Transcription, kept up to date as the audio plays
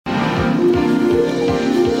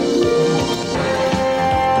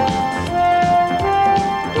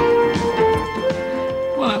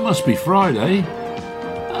must be Friday,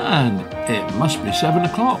 and it must be 7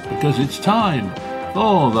 o'clock because it's time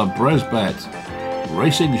for the Bresbet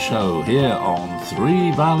Racing Show here on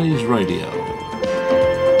Three Valleys Radio.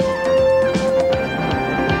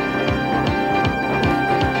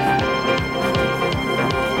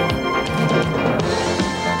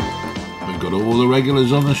 We've got all the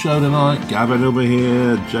regulars on the show tonight. Gavin will be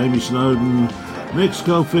here, Jamie Snowden, Mick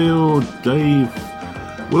Schofield, Dave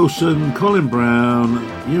Wilson, Colin Brown,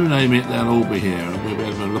 you name it, they'll all be here. And we'll be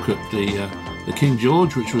able to look at the King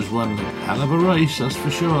George, which was one hell of a race, that's for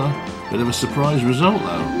sure. Bit of a surprise result,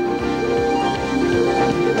 though.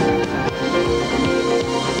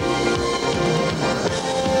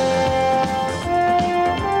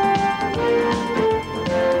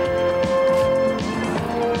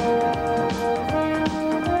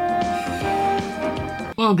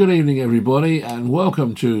 Well, good evening, everybody, and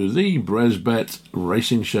welcome to the Bresbet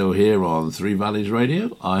Racing Show here on Three Valleys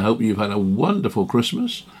Radio. I hope you've had a wonderful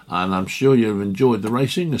Christmas, and I'm sure you've enjoyed the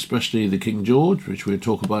racing, especially the King George, which we'll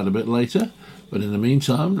talk about a bit later. But in the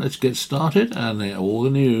meantime, let's get started, and all the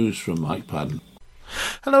news from Mike Padden.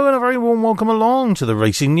 Hello and a very warm welcome along to the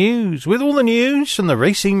Racing News, with all the news from the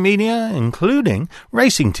racing media, including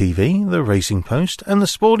Racing TV, the Racing Post, and the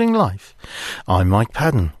Sporting Life. I'm Mike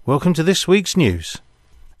Padden. Welcome to this week's news.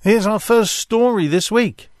 Here's our first story this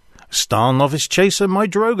week. Star novice chaser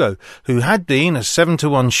Mydrogo, who had been a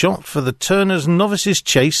 7-1 shot for the Turners Novices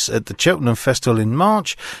Chase at the Cheltenham Festival in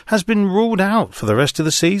March, has been ruled out for the rest of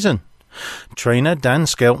the season. Trainer Dan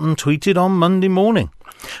Skelton tweeted on Monday morning,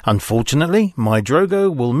 "Unfortunately, Mydrogo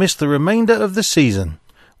will miss the remainder of the season.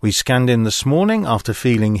 We scanned him this morning after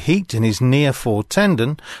feeling heat in his near fore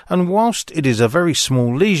tendon, and whilst it is a very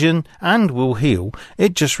small lesion and will heal,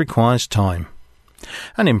 it just requires time."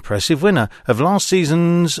 An impressive winner of last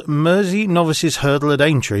season's Mersey Novices Hurdle at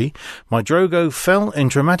Aintree, Mydrogo fell in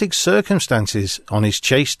dramatic circumstances on his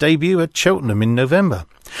chase debut at Cheltenham in November,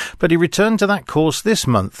 but he returned to that course this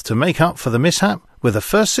month to make up for the mishap with a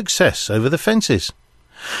first success over the fences.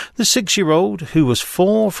 The 6-year-old, who was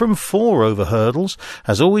 4 from 4 over hurdles,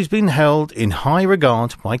 has always been held in high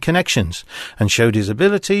regard by connections, and showed his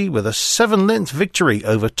ability with a 7-length victory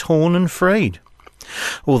over Torn and Frayed.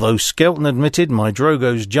 Although Skelton admitted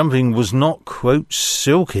Mydrogo's jumping was not, quote,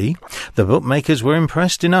 silky, the bookmakers were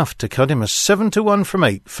impressed enough to cut him a 7-1 from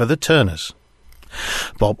 8 for the Turners.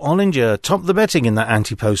 Bob Ollinger topped the betting in that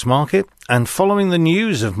anti-post market, and following the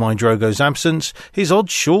news of Mydrogo's absence, his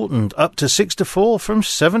odds shortened up to 6-4 from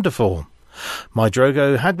 7-4.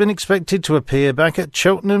 Mydrogo had been expected to appear back at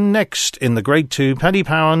Cheltenham next in the Grade 2 Paddy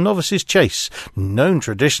Power Novices Chase, known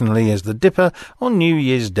traditionally as the Dipper, on New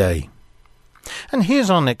Year's Day. And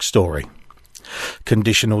here's our next story.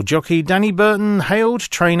 Conditional jockey Danny Burton hailed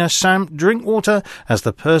trainer Sam Drinkwater as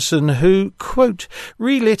the person who, quote,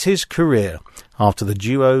 relit his career after the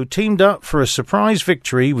duo teamed up for a surprise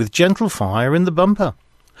victory with Gentle Fire in the bumper.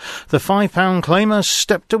 The £5 claimer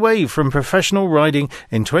stepped away from professional riding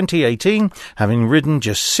in 2018, having ridden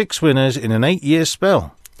just 6 winners in an 8-year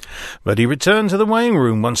spell. But he returned to the weighing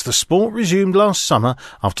room once the sport resumed last summer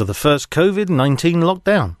after the first COVID-19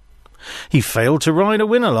 lockdown. He failed to ride a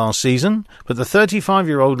winner last season, but the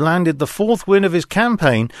 35-year-old landed the 4th win of his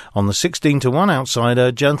campaign on the 16-1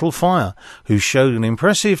 outsider Gentle Fire, who showed an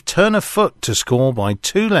impressive turn of foot to score by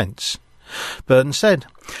 2 lengths. Burton said,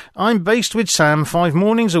 "I'm based with Sam 5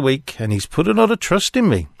 mornings a week, and he's put a lot of trust in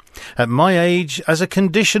me. At my age, as a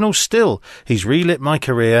conditional still, he's relit my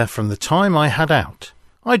career from the time I had out.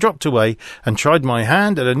 I dropped away and tried my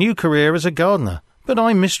hand at a new career as a gardener, but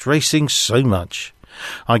I missed racing so much.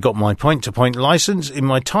 I got my point-to-point licence in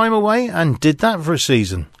my time away and did that for a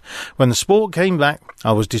season. When the sport came back,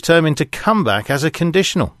 I was determined to come back as a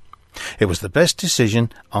conditional. It was the best decision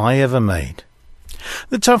I ever made."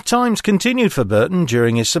 The tough times continued for Burton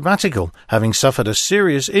during his sabbatical, having suffered a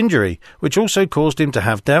serious injury, which also caused him to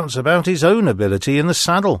have doubts about his own ability in the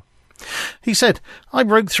saddle. He said, "I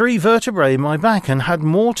broke 3 vertebrae in my back and had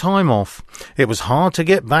more time off. It was hard to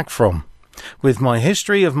get back from. With my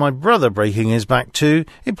history of my brother breaking his back too,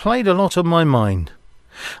 it played a lot on my mind.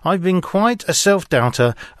 I've been quite a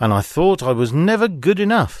self-doubter, and I thought I was never good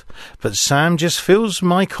enough, but Sam just fills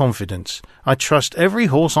my confidence. I trust every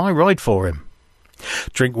horse I ride for him."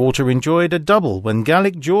 Drinkwater enjoyed a double when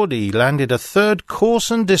Gallic Geordie landed a 3rd course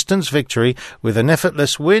and distance victory with an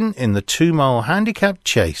effortless win in the 2-mile handicap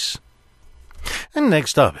chase. And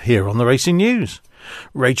next up, here on the Racing News,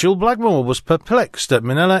 Rachel Blackmore was perplexed at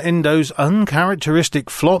Minella Indo's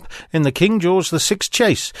uncharacteristic flop in the King George VI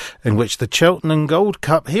Chase, in which the Cheltenham Gold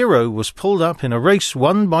Cup hero was pulled up in a race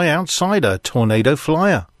won by outsider Tornado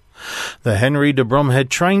Flyer. The Henry de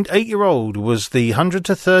Bromhead-trained 8-year-old was the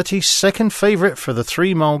 100-30 second favourite for the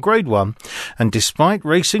 3-mile Grade 1, and despite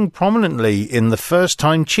racing prominently in the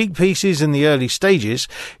first-time cheek pieces in the early stages,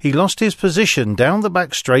 he lost his position down the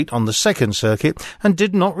back straight on the second circuit and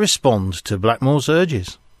did not respond to Blackmore's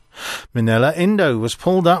urges. Minella Indo was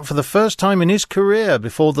pulled up for the first time in his career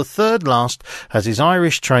before the third last as his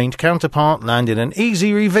Irish-trained counterpart landed an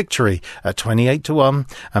easy victory at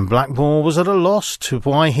 28-1, and Blackmore was at a loss to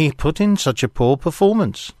why he put in such a poor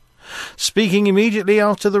performance. Speaking immediately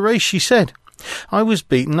after the race, she said, "I was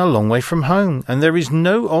beaten a long way from home, and there is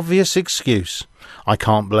no obvious excuse. I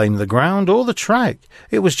can't blame the ground or the track.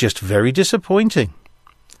 It was just very disappointing."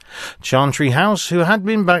 Chantry House, who had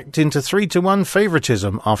been backed into 3-1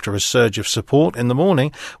 favouritism after a surge of support in the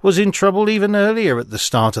morning, was in trouble even earlier at the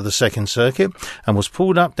start of the second circuit and was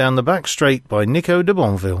pulled up down the back straight by Nico de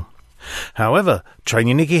Bonville. However,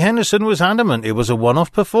 trainer Nicky Henderson was adamant it was a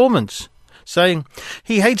one-off performance, saying,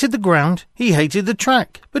 "He hated the ground, he hated the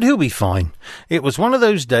track, but he'll be fine. It was one of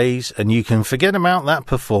those days and you can forget about that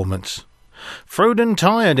performance." Frodon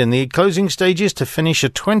tired in the closing stages to finish a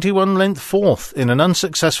 21-length fourth in an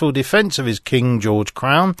unsuccessful defence of his King George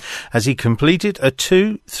crown as he completed a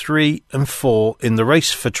 2, 3 and 4 in the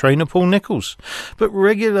race for trainer Paul Nicholls, but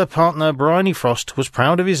regular partner Bryony Frost was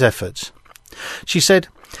proud of his efforts. She said,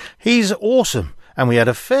 "He's awesome and we had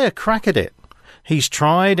a fair crack at it. He's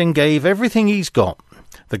tried and gave everything he's got.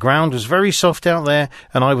 The ground was very soft out there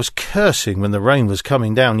and I was cursing when the rain was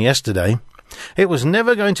coming down yesterday. It was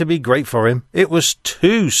never going to be great for him. It was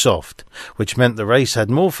too soft, which meant the race had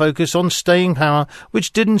more focus on staying power,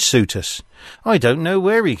 which didn't suit us. I don't know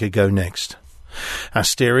where he could go next."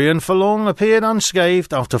 Asterion Forlong appeared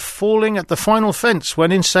unscathed after falling at the final fence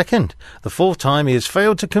when in second, the fourth time he has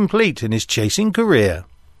failed to complete in his chasing career.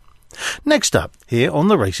 Next up, here on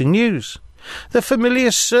the Racing News. The familiar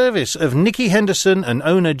service of Nicky Henderson and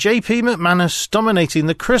owner J.P. McManus dominating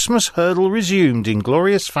the Christmas hurdle resumed in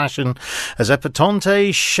glorious fashion as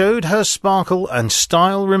Epatante showed her sparkle and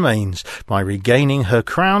style remains by regaining her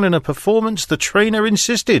crown in a performance the trainer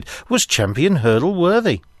insisted was champion hurdle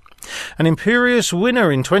worthy. An imperious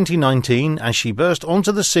winner in 2019 as she burst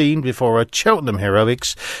onto the scene before her Cheltenham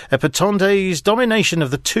heroics, Epatante's domination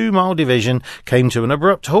of the 2-mile division came to an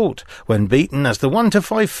abrupt halt when beaten as the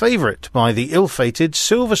 1-5 favourite by the ill-fated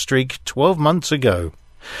Silver Streak 12 months ago.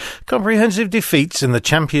 Comprehensive defeats in the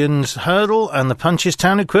Champions Hurdle and the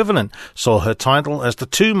Punchestown equivalent saw her title as the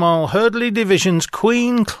 2-mile hurdley division's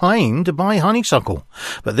queen claimed by Honeysuckle,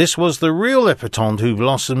 but this was the real Epatante who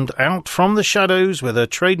blossomed out from the shadows with her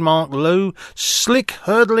trademark low, slick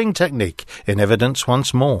hurdling technique in evidence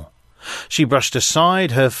once more. She brushed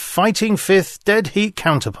aside her fighting fifth dead heat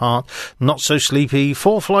counterpart, not so sleepy,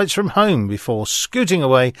 4 flights from home before scooting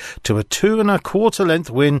away to a 2 1/4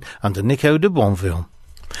 length win under Nico de Bonville.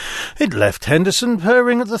 It left Henderson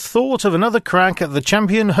purring at the thought of another crack at the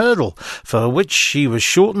champion hurdle, for which she was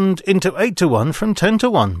shortened into 8-1 from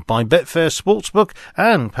 10-1 by Betfair Sportsbook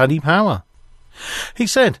and Paddy Power. He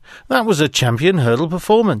said, "That was a champion hurdle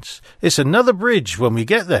performance. It's another bridge when we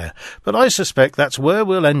get there, but I suspect that's where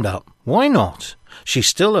we'll end up. Why not? She's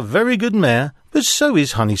still a very good mare, but so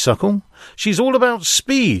is Honeysuckle. She's all about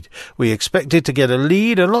speed. We expected to get a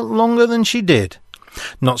lead a lot longer than she did.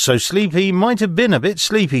 Not So Sleepy might have been a bit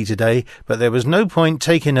sleepy today, but there was no point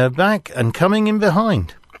taking her back and coming in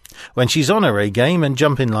behind. When she's on her A-game and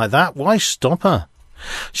jumping like that, why stop her?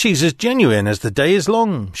 She's as genuine as the day is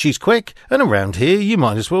long. She's quick, and around here you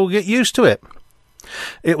might as well get used to it."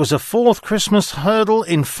 It was a 4th Christmas hurdle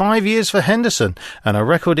in 5 years for Henderson, and a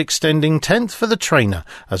record-extending 10th for the trainer,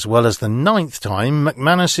 as well as the 9th time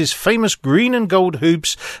McManus's famous green and gold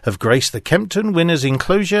hoops have graced the Kempton winner's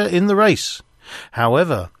enclosure in the race.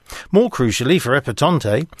 However, more crucially for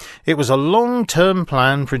Epatante, it was a long-term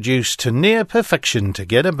plan produced to near perfection to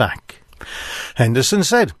get her back. Henderson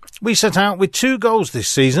said, "We set out with 2 goals this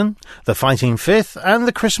season, the fighting fifth and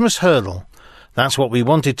the Christmas hurdle. That's what we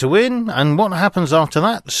wanted to win, and what happens after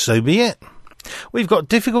that, so be it. We've got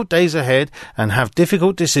difficult days ahead and have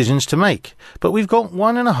difficult decisions to make, but we've got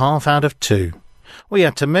 1.5 out of 2. We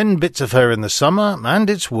had to mend bits of her in the summer, and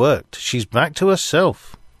it's worked. She's back to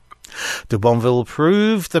herself." De Bonville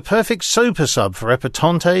proved the perfect soper sub for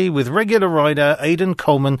Epatante, with regular rider Aidan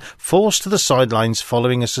Coleman forced to the sidelines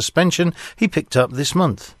following a suspension he picked up this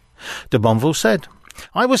month. De Bonville said,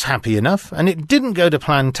 "I was happy enough, and it didn't go to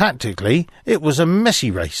plan tactically. It was a messy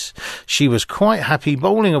race. She was quite happy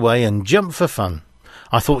bowling away and jumped for fun.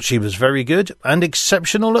 I thought she was very good and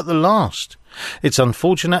exceptional at the last. It's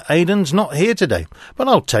unfortunate Aidan's not here today, but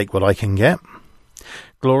I'll take what I can get."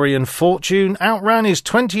 Glory and Fortune outran his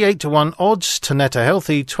 28-1 odds to net a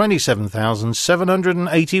healthy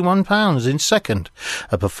 £27,781 in second,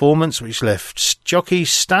 a performance which left jockey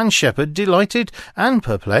Stan Shepherd delighted and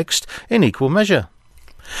perplexed in equal measure.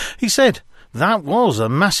 He said, "That was a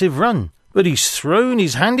massive run, but he's thrown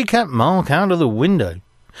his handicap mark out of the window.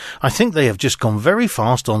 I think they have just gone very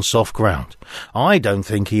fast on soft ground. I don't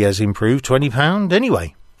think he has improved £20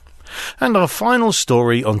 anyway." And our final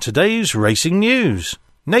story on today's racing news.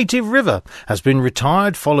 Native River has been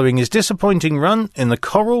retired following his disappointing run in the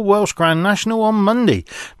Coral Welsh Grand National on Monday,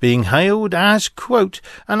 being hailed as, quote,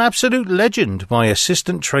 an absolute legend by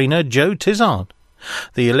assistant trainer Joe Tizard.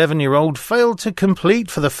 The 11-year-old failed to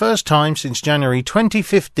complete for the first time since January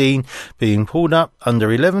 2015, being pulled up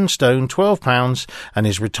under 11 stone 12 pounds, and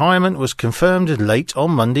his retirement was confirmed late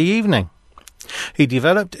on Monday evening. He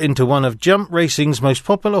developed into one of jump racing's most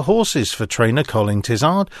popular horses for trainer Colin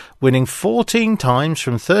Tizard, winning 14 times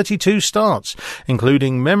from 32 starts,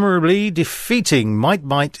 including memorably defeating Mike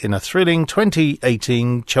Bite in a thrilling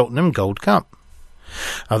 2018 Cheltenham Gold Cup.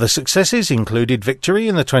 Other successes included victory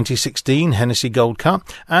in the 2016 Hennessy Gold Cup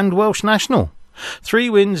and Welsh National, 3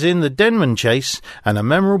 wins in the Denman Chase, and a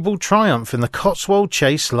memorable triumph in the Cotswold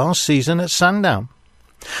Chase last season at Sandown.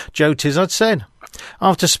 Joe Tizard said,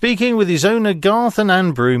 "After speaking with his owner Garth and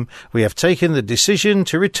Anne Broom, we have taken the decision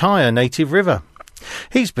to retire Native River.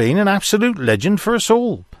 He's been an absolute legend for us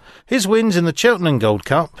all. His wins in the Cheltenham Gold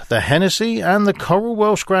Cup, the Hennessy and the Coral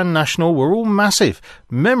Welsh Grand National were all massive,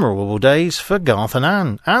 memorable days for Garth and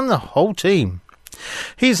Anne and the whole team.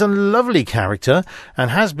 He's a lovely character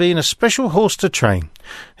and has been a special horse to train.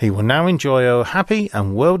 He will now enjoy a happy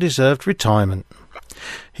and well-deserved retirement."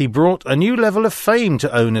 He brought a new level of fame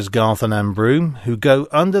to owners Garth and Anne Broom, who go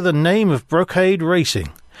under the name of Brocade Racing.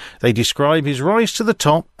 They describe his rise to the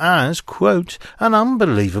top as, quote, an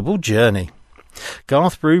unbelievable journey.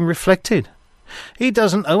 Garth Broom reflected, "He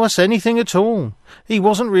doesn't owe us anything at all. He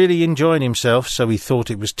wasn't really enjoying himself, so he thought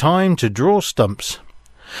it was time to draw stumps.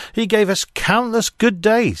 He gave us countless good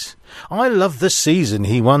days. I love the season.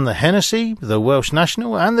 He won the Hennessy, the Welsh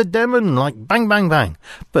National and the Denman like bang, bang, bang.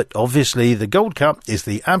 But obviously the Gold Cup is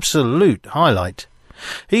the absolute highlight.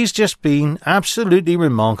 He's just been absolutely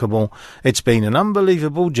remarkable. It's been an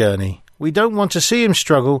unbelievable journey. We don't want to see him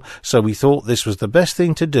struggle, so we thought this was the best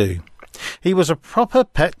thing to do. He was a proper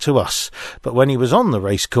pet to us, but when he was on the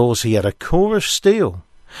racecourse he had a core of steel.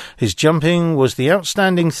 His jumping was the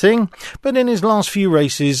outstanding thing, but in his last few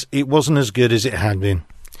races it wasn't as good as it had been.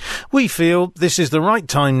 We feel this is the right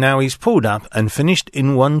time now he's pulled up and finished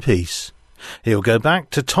in one piece. He'll go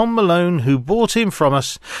back to Tom Malone, who bought him from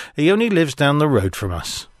us. He only lives down the road from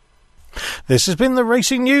us." This has been the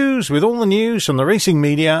Racing News, with all the news from the racing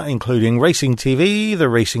media, including Racing TV, the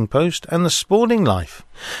Racing Post and the Sporting Life.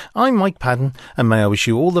 I'm Mike Padden, and may I wish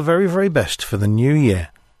you all the very, very best for the new year.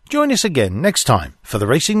 Join us again next time for the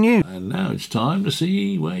Racing News. And now it's time to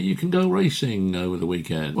see where you can go racing over the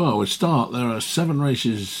weekend. Well, we'll start. There are 7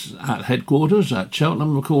 races at headquarters. At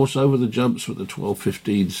Cheltenham, of course, over the jumps with a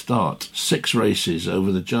 12:15 start. 6 races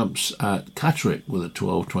over the jumps at Catterick with a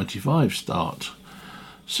 12:25 start.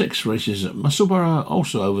 6 races at Musselburgh,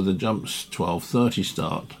 also over the jumps, 12:30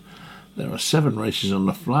 start. There are 7 races on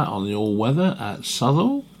the flat on the all-weather at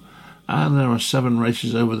Southall. And there are 7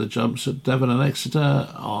 races over the jumps at Devon and Exeter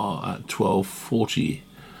at 12:40.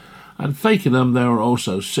 And Fakenham, there are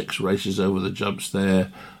also 6 races over the jumps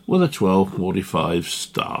there with a 12:45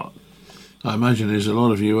 start. I imagine there's a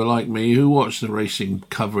lot of you are like me who watch the racing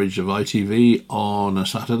coverage of ITV on a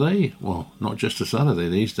Saturday. Well, not just a Saturday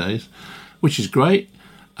these days, which is great.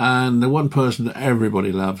 And the one person that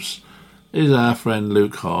everybody loves is our friend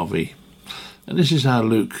Luke Harvey. And this is how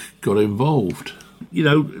Luke got involved. You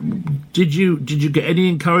know, did you get any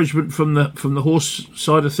encouragement from the horse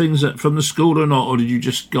side of things from the school or not, or did you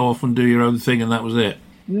just go off and do your own thing and that was it?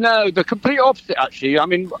 No, the complete opposite, actually. I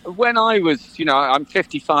mean, when I was, I'm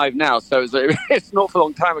 55 now, so it's not for a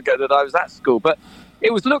long time ago that I was at school, but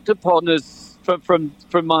it was looked upon as, from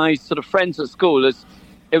my sort of friends at school, as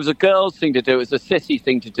it was a girl's thing to do, it was a sissy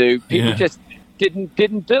thing to do. People just didn't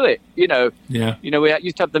do it, Yeah. We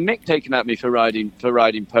used to have the mick taken at me for riding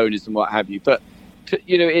ponies and what have you, but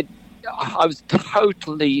I was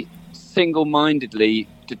totally single-mindedly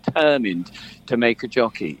determined to make a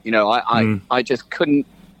jockey. I just couldn't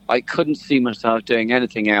see myself doing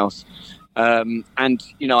anything else. The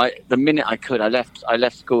minute I could, I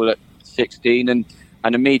left school at 16 and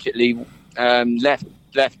immediately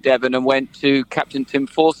left Devon and went to Captain Tim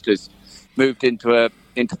Forster's. Moved into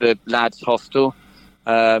the lads' hostel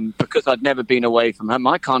because I'd never been away from home.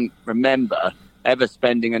 I can't remember ever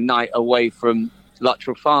spending a night away from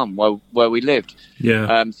Luttrell Farm where we lived.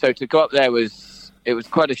 Yeah. So to go up there was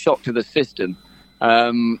quite a shock to the system.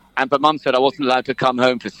 But Mum said I wasn't allowed to come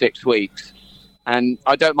home for 6 weeks. And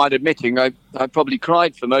I don't mind admitting, I probably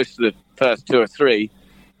cried for most of the first 2 or 3.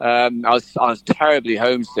 I was terribly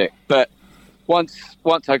homesick. But once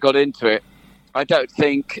I got into it, I don't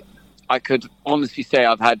think I could honestly say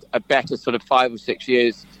I've had a better sort of 5 or 6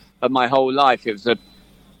 years of my whole life. It was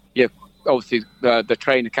obviously the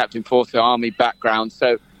trainer, Captain Forster, Army background.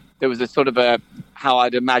 So there was a sort of how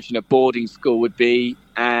I'd imagine a boarding school would be.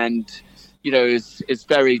 And, it's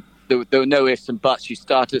very, there were no ifs and buts. You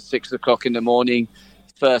start at 6 o'clock in the morning.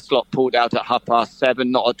 First lot pulled out at 7:30,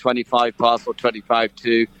 not at 25 past or 25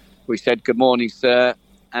 to. We said, "Good morning, sir."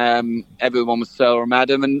 Everyone was sir or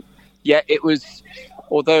madam. And yeah, it was,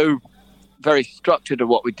 although very structured of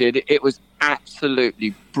what we did, it was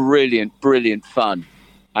absolutely brilliant fun.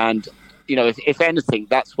 And, if anything,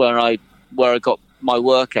 that's where I got my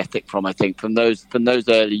work ethic from, I think, from those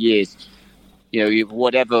early years.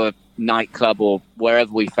 Whatever nightclub or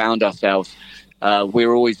wherever we found ourselves, we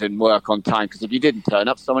were always in work on time, because if you didn't turn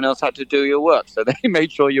up, someone else had to do your work. So they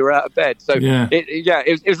made sure you were out of bed. So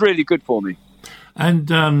it was really good for me. And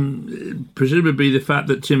presumably the fact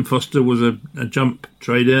that Tim Foster was a jump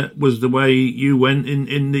trader was the way you went,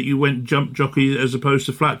 in that you went jump jockey as opposed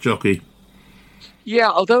to flat jockey. Yeah,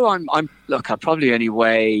 although I probably only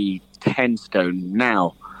weigh 10 stone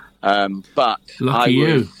now, but lucky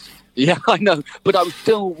you. Yeah, I know. But I was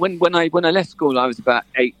still, when I left school, I was about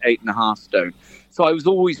 8.5 stone. So I was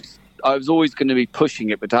always going to be pushing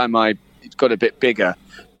it by the time I got a bit bigger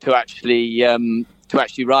to actually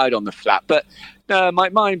ride on the flat. But no,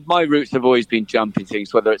 my roots have always been jumping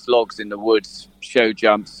things, whether it's logs in the woods, show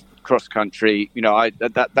jumps, cross country.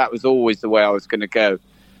 That was always the way I was going to go.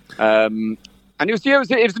 And it was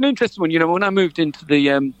an interesting one. When I moved into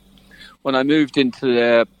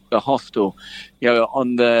the hostel,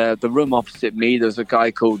 on the room opposite me, there's a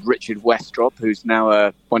guy called Richard Westrop, who's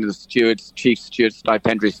now one of the chief stewards,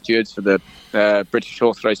 stipendiary stewards for the British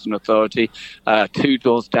Horse Racing Authority. 2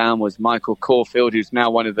 doors down was Michael Caulfield, who's now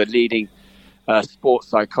one of the leading sports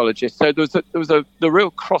psychologists. So there was the real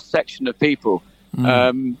cross section of people.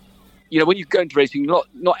 When you go into racing,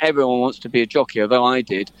 not everyone wants to be a jockey, although I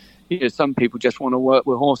did. Some people just want to work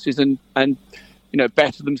with horses and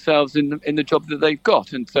better themselves in the job that they've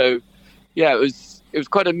got. And so, yeah, it was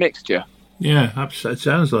quite a mixture. Yeah, it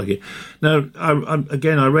sounds like it. Now,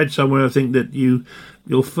 I read somewhere, I think, that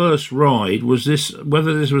your first ride was this,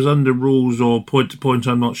 whether this was under rules or point to point,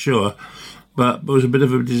 I'm not sure, but it was a bit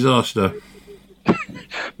of a disaster.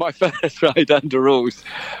 My first ride under rules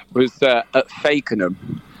was at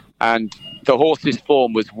Fakenham, and the horse's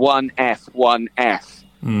form was 1F.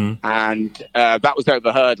 And that was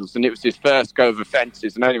over hurdles, and it was his first go over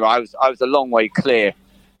fences. And anyway, I was a long way clear,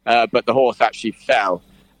 but the horse actually fell.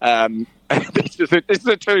 This is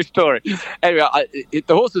a true story. Anyway,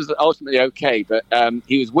 the horse was ultimately okay, but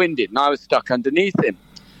he was winded, and I was stuck underneath him.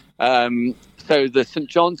 So the St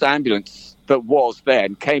John's ambulance that was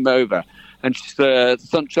then came over, and the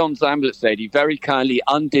St John's ambulance lady very kindly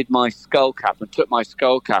undid my skull cap and took my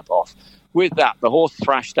skull cap off. With that, the horse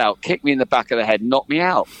thrashed out, kicked me in the back of the head, and knocked me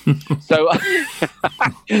out. So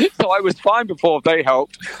I was fine before they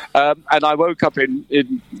helped. And I woke up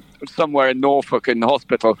in somewhere in Norfolk in the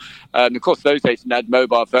hospital. And, of course, those days didn't have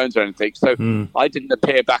mobile phones or anything. So I didn't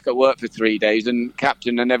appear back at work for 3 days, and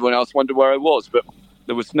Captain and everyone else wondered where I was. But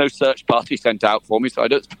there was no search party sent out for me, so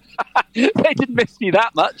they didn't miss me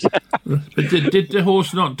that much. But did the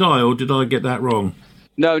horse not die, or did I get that wrong?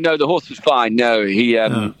 No, the horse was fine. No,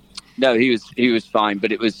 No, he was fine,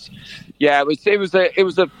 but it was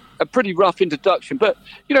a pretty rough introduction. But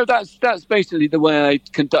that's basically the way I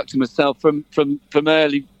conducted myself from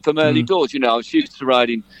early doors. I was used to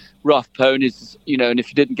riding rough ponies, and if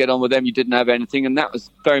you didn't get on with them, you didn't have anything. And that was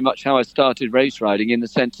very much how I started race riding, in the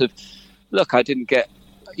sense of, look, I didn't get,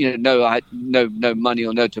 I had no money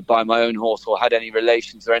or no to buy my own horse or had any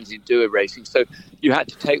relations or anything to do with racing. So you had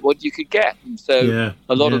to take what you could get, and so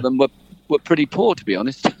a lot of them were pretty poor, to be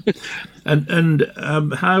honest. And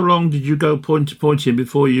how long did you go point to point in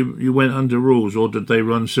before you went under rules, or did they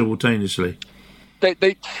run simultaneously?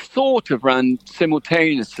 They sort of ran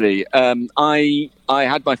simultaneously. I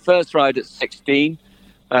had my first ride at 16.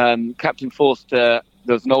 Captain Forster,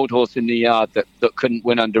 there was an old horse in the yard that couldn't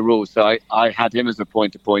win under rules, so I had him as a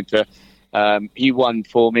pointer. He won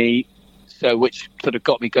for me, so which sort of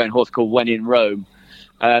got me going. A horse called When in Rome,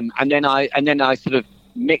 and then I sort of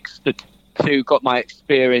mixed the two, got my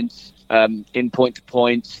experience in point to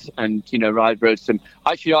points, and ride rode some.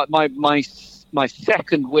 Actually, my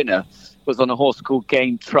second winner was on a horse called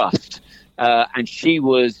Game Trust, and she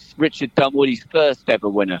was Richard Dunwoodie's first ever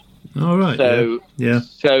winner. All right. So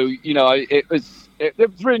it was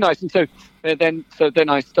really nice. And so then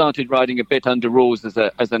I started riding a bit under rules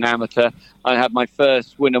as an amateur. I had my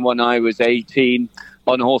first winner when I was 18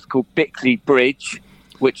 on a horse called Bickley Bridge,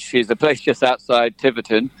 which is a place just outside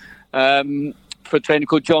Tiverton, for a trainer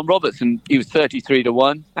called John Roberts, and he was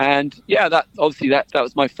 33-1. And that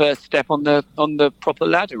was my first step on the proper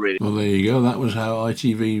ladder, really. Well, there you go. That was how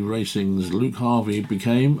ITV Racing's Luke Harvey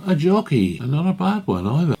became a jockey, and not a bad one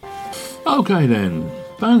either. Okay then,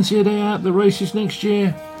 fancy a day out at the races next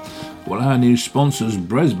year? Well, our new sponsors,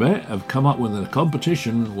 Bresbet, have come up with a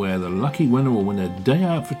competition where the lucky winner will win a day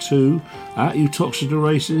out for two at Uttoxeter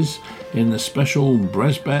races in the special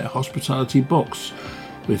Bresbet hospitality box,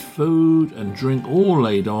 with food and drink all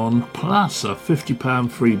laid on, plus a £50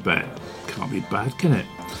 free bet. Can't be bad, can it?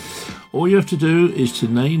 All you have to do is to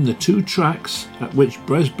name the two tracks at which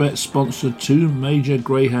Bresbet sponsored two major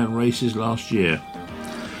greyhound races last year.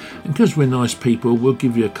 And because we're nice people, we'll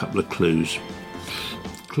give you a couple of clues.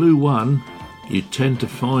 Clue 1, you tend to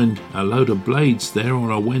find a load of blades there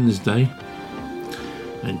on a Wednesday.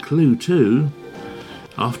 And clue 2,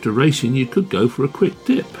 after racing you could go for a quick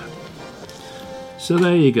dip. So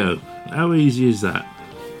there you go. How easy is that?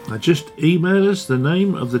 Now just email us the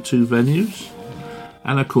name of the two venues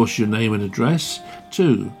and of course your name and address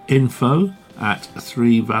to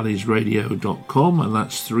info@threevaliesradio.com, and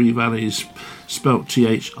that's Three Valleys spelt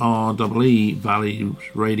THREE Valleys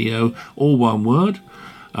Radio, all one word,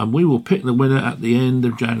 and we will pick the winner at the end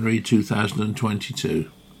of January 2022.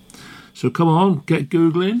 So come on, get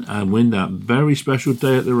Googling and win that very special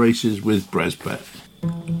day at the races with Bresbet.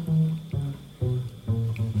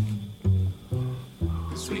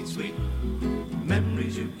 Sweet, sweet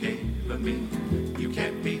memories you gave me. You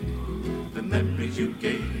can't beat the memories you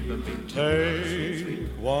gave me. Take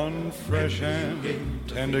one fresh and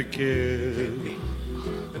tender kiss.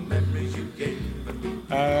 The memories you gave me.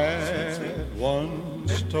 At one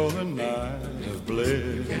stolen night of bliss.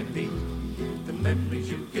 You can't beat the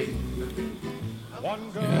memories you gave me.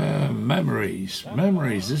 Yeah, memories.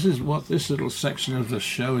 This is what this little section of the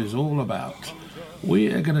show is all about.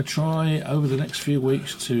 We are going to try over the next few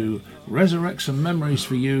weeks to resurrect some memories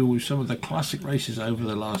for you with some of the classic races over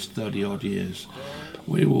the last 30 odd years.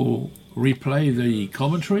 We will replay the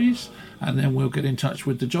commentaries and then we'll get in touch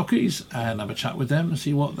with the jockeys and have a chat with them and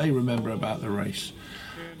see what they remember about the race.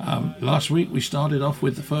 Last week we started off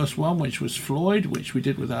with the first one, which was Floyd, which we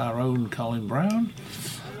did with our own Colin Brown,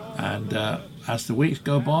 and as the weeks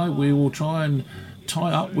go by we will try and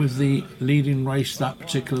tie up with the leading race that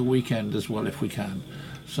particular weekend as well if we can.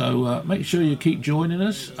 So make sure you keep joining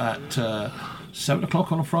us at 7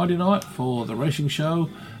 o'clock on a Friday night for the racing show,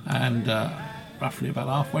 and roughly about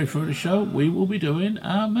halfway through the show we will be doing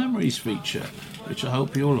our memories feature, which I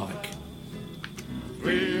hope you'll like.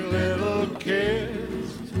 3 little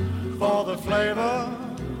kids for the flavour.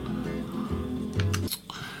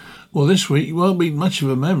 Well, this week it won't be much of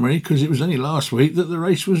a memory because it was only last week that the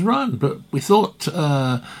race was run, but we thought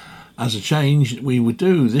as a change we would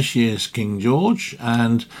do this year's King George,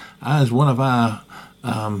 and as one of our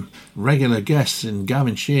regular guests in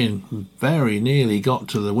Gavin Sheehan very nearly got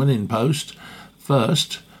to the winning post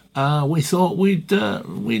first, we thought we'd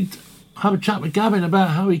have a chat with Gavin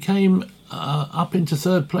about how he came up into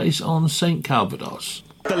third place on St Calvados.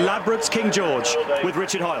 The Ladbrokes King George with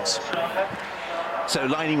Richard Hiles. So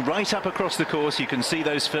lining right up across the course, you can see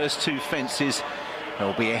those first two fences.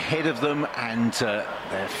 They'll be ahead of them, and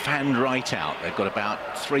they're fanned right out. They've got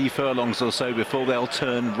about 3 furlongs or so before they'll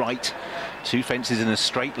turn right. 2 fences in a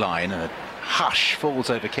straight line. A hush falls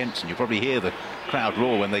over Kempton. You'll probably hear the crowd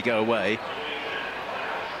roar when they go away.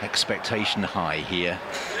 Expectation high here.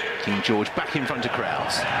 King George back in front of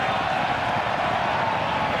crowds.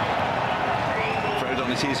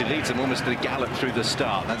 It is who leads them almost at a gallop through the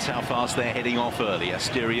start. That's how fast they're heading off early.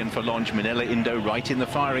 Asterion for Longe, Manila Indo right in the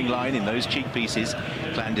firing line in those cheek pieces.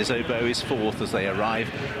 Clan des Obeaux is fourth as they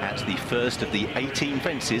arrive at the first of the 18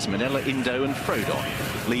 fences. Manila Indo and Frodon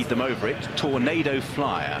lead them over it. Tornado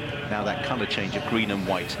Flyer, now that colour change of green and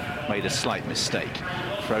white, made a slight mistake.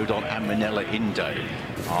 Frodon and Manila Indo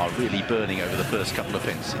are really burning over the first couple of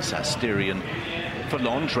fences. Asterion for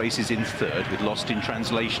Longe races in third, with Lost in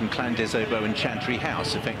Translation, Clan des Obeaux and Chantry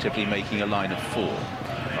House effectively making a line of 4.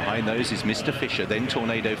 Behind those is Mr. Fisher, then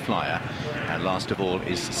Tornado Flyer, and last of all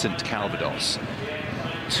is St Calvados.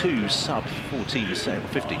 2 sub 15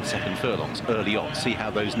 second furlongs early on. See how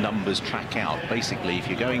those numbers track out. Basically, if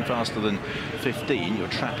you're going faster than 15, you're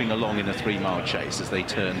trapping along in a 3-mile chase as they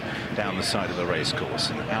turn down the side of the racecourse.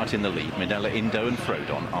 And out in the lead, Manila Indo and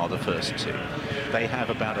Frodon are the first 2. they have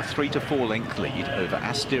about a 3 to 4 length lead over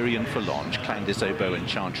Asterion Forlonge, Clan des Obeaux and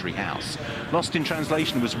Chantry House. Lost in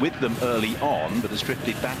Translation was with them early on, but has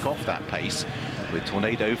drifted back off that pace with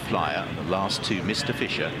Tornado Flyer and the last two, Mr.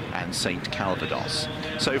 Fisher and St. Calvados.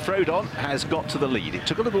 So Frodon has got to the lead. It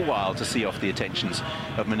took a little while to see off the attentions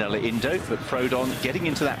of Manila Indo, but Frodon, getting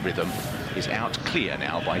into that rhythm, is out clear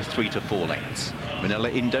now by 3 to 4 lengths. Manila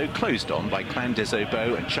Indo closed on by Clan des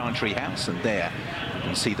Obeaux and Chantry House, and there you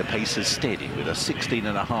can see the paces steady with a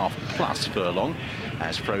 16.5 plus furlong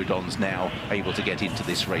as Frodon's now able to get into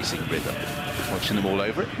this racing rhythm. Watching them all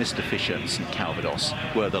over it, Mr. Fisher and St. Calvados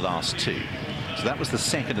were the last two. So that was the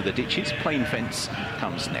second of the ditches. Plain Fence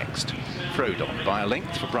comes next. Frodon by a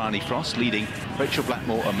length for Bryony Frost, leading Rachel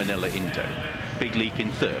Blackmore and Manila Indo. Big leap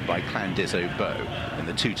in third by Clan des Obeaux in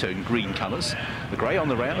the two-tone green colours. The grey on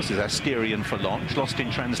the rails is Asterion Forlonge, Lost in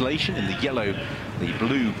Translation in the yellow, the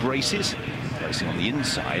blue braces. Racing on the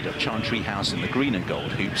inside of Chantry House in the green and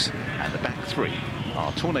gold hoops. And the back three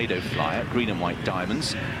are Tornado Flyer, green and white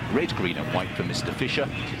diamonds, red, green and white for Mr. Fisher,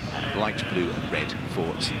 and light blue and red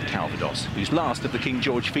for St. Calvados, who's last of the King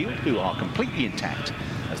George field, who are completely intact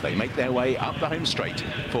as they make their way up the home straight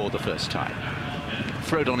for the first time.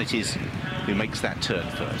 Frodon it is who makes that turn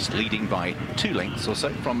first, leading by 2 lengths or so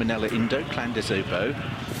from Manila Indo, Clan des Obeaux,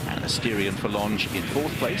 and Asterion Forlonge in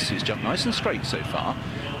 4th place, who's jumped nice and straight so far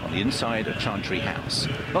on the inside of Chantry House.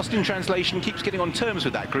 Lost in Translation keeps getting on terms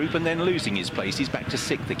with that group and then losing his place. He's back to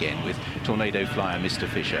 6th again with Tornado Flyer, Mr.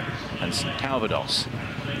 Fisher and St. Calvados.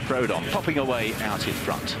 Frodon popping away out in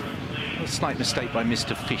front. A slight mistake by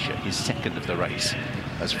Mr. Fisher, his second of the race,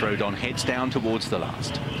 as Frodon heads down towards the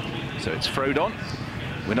last. So it's Frodon,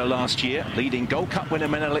 winner last year, leading Gold Cup winner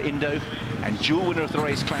Manila Indo, and dual winner of the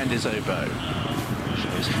race Clan des Obeaux.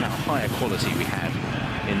 Shows how high a quality we have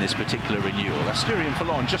in this particular renewal. Asterion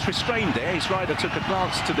Forlonge just restrained there. His rider took a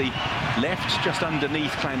glance to the left, just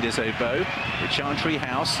underneath Clan des Obeaux. The Chantry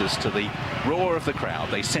House, as to the roar of the crowd,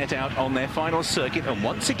 they set out on their final circuit, and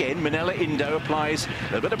once again Manila Indo applies a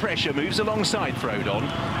little bit of pressure, moves alongside Frodon,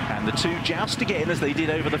 and the two joust again as they did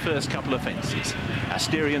over the first couple of fences.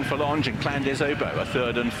 Asterion Forlonge and Clan des Obeaux are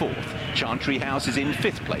 3rd and 4th. Chantry House is in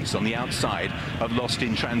 5th place on the outside of Lost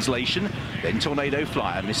in Translation. Then Tornado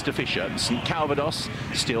Flyer, Mr. Fisher and St. Calvados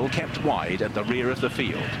still kept wide at the rear of the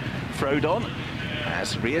field. Frodon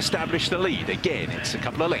has re-established the lead. Again, it's a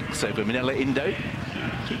couple of lengths over Manila Indo.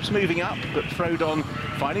 Keeps moving up, but Frodon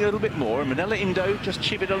finding a little bit more. And Manila Indo just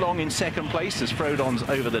chivied along in 2nd place as Frodon's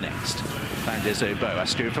over the next. Clan des Obeaux,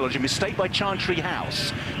 Asterion Forlonge, a mistake by Chantry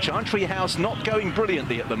House. Chantry House not going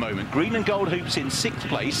brilliantly at the moment. Green and gold hoops in 6th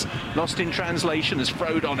place. Lost in Translation as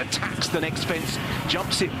Frodon attacks the next fence,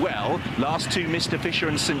 jumps it well. Last two, Mr. Fisher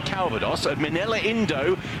and St. Calvados. And Manila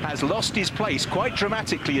Indo has lost his place quite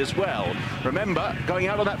dramatically as well. Remember, going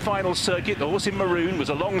out on that final circuit, the horse in maroon was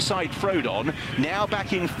alongside Frodon, now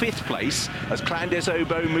back in 5th place as Clan des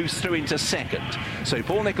Obeaux moves through into 2nd. So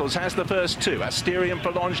Paul Nicholls has the first two. Asterion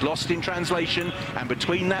Forlonge, Lost in Translation, and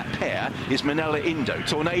between that pair is Manila Indo.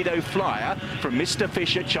 Tornado Flyer from Mr.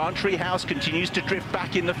 Fisher. Chantry House continues to drift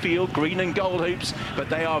back in the field, green and gold hoops, but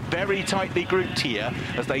they are very tightly grouped here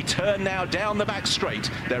as they turn now down the back straight.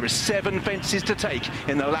 There are 7 fences to take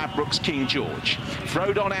in the Ladbrokes King George.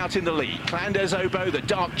 Frodon out in the lead. Clan des Obeaux, the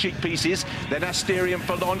dark cheek pieces. Then Asterion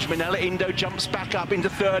Forlonge. Manila Indo jumps back up into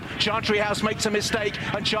 3rd. Chantry House makes a mistake,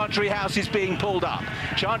 and Chantry House is being pulled up.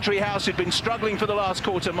 Chantry House had been struggling for the last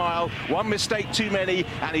quarter mile. One mistake too many,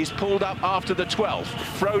 and he's pulled up after the 12th.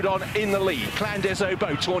 Frodon in the lead. Clan des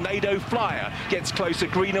Obeaux. Tornado Flyer gets closer,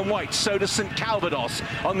 green and white. So does St. Calvados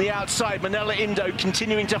on the outside. Manila Indo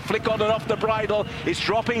continuing to flick on and off the bridle. Is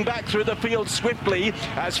dropping back through the field swiftly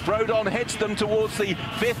as Frodon heads them towards the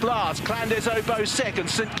 5th last. Clan des Obeaux 2nd.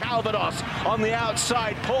 St. Calvados on the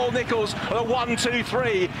outside. Paul Nicholls, the 1, 2,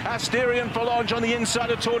 3. Asterion Forlonge on the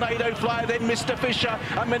inside of Tornado Flyer. Then Mr. Fisher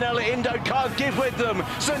and Manila Indo can't give with them.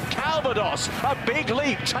 St. Calvados, a big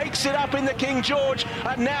leap, takes it up in the King George,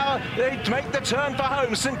 and now they make the turn for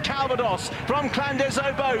home. St. Calvados from Clan des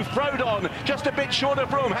Obeaux. Frodon just a bit short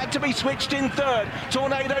of room, had to be switched in 3rd.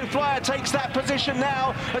 Tornado Flyer takes that position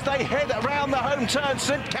now as they head around the home turn.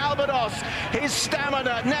 St. Calvados, his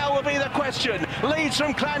stamina now will be the question. Leads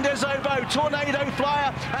from Clan des Obeaux. Tornado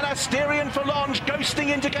Flyer and Asterion Forlonge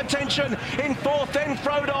ghosting into contention in 4th. Then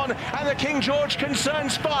Frodon and the King George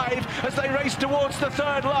concerns 5 as they race towards the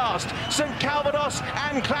 3rd last. St. Calvados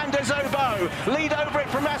and Clan des Obeaux lead over it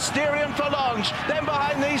from Asterion Forlonge. Then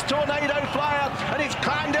behind these Tornado Flyer, and it's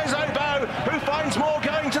Clan des Obeaux who finds more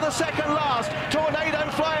going to the 2nd last. Tornado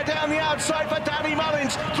Flyer down the outside for Danny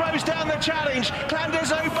Mullins, throws down the challenge. Clan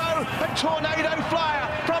des Obeaux and Tornado Flyer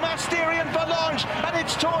from Asterion Forlonge. Lange, and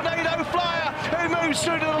it's Tornado Flyer who moves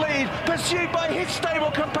through to the lead, pursued by his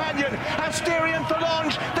stable companion, Asterion for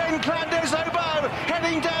Lange, then Clandes Oboe,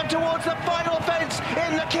 heading down towards the final fence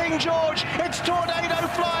in the King George. It's Tornado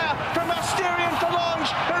Flyer from Asterion for Lange,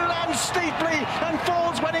 who lands steeply and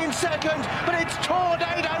falls when in second, but it's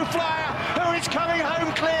Tornado Flyer who is coming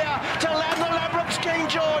home clear to land the Ladbrokes King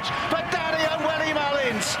George for Danny and Willie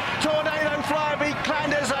Mullins. Tornado Flyer beat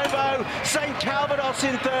Clandes Oboe, St Calvados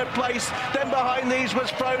in third place, then behind these was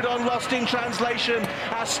Frodon, lost in translation.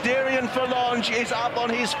 Asterion for Lange is up on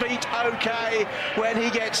his feet okay. When he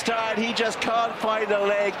gets tired, he just can't find a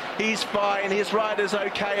leg. He's fine, his rider's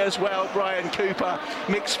okay as well, Brian Cooper.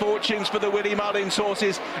 Mixed fortunes for the Willie Mullins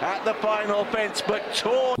horses at the final fence, but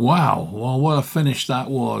Wow, well, what a finish that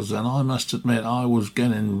was, and I must admit I was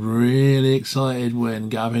getting really excited when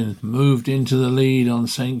Gavin moved into the lead on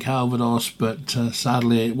St Calvados, but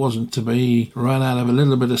sadly it wasn't to be. Ran out of a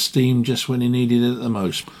little bit of steam just when he needed it the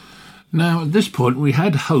most. Now, at this point, we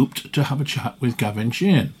had hoped to have a chat with Gavin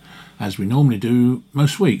Sheehan, as we normally do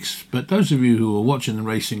most weeks, but those of you who are watching the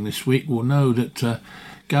racing this week will know that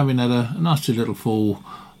Gavin had a nasty little fall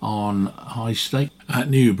on high stake at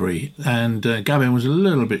Newbury, and Gavin was a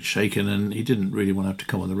little bit shaken and he didn't really want to have to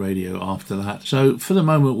come on the radio after that. So for the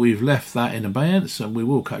moment we've left that in abeyance, and we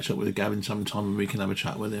will catch up with Gavin sometime and we can have a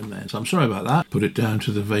chat with him then. So I'm sorry about that. Put it down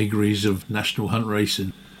to the vagaries of National Hunt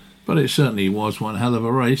Racing. But it certainly was one hell of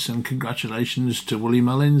a race, and congratulations to Willie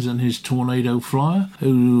Mullins and his Tornado Flyer,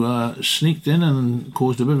 who sneaked in and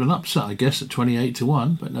caused a bit of an upset, I guess, at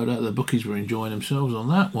 28-1, but no doubt the bookies were enjoying themselves on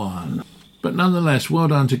that one. But nonetheless, well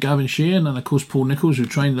done to Gavin Sheehan and, of course, Paul Nicholls, who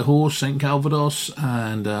trained the horse, St Calvados,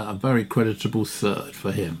 and a very creditable third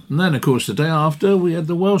for him. And then, of course, the day after, we had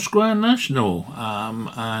the Welsh Grand National,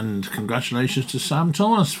 and congratulations to Sam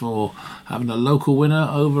Thomas for having a local winner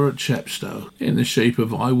over at Chepstow in the shape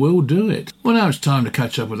of I Will Do It. Well, now it's time to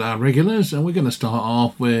catch up with our regulars, and we're going to start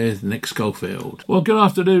off with Nick Schofield. Well, good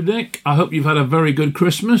afternoon, Nick. I hope you've had a very good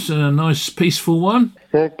Christmas and a nice, peaceful one.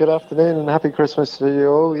 Yeah, good afternoon and happy Christmas to you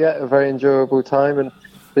all. Yeah, a very enjoyable time and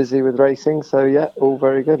busy with racing. So, yeah, all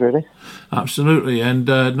very good, really. Absolutely. And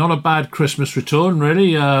not a bad Christmas return,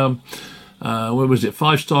 really. Where was it?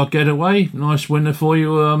 5-star Getaway. Nice winner for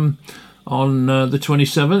you on the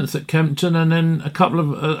 27th at Kempton. And then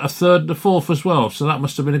a third and a fourth as well. So that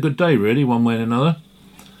must have been a good day, really, one way and another.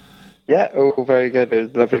 Yeah, all very good. It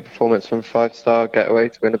was a lovely performance from 5-star Getaway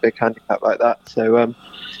to win a big handicap like that. So,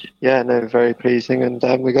 yeah, no, very pleasing, and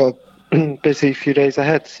we got a busy few days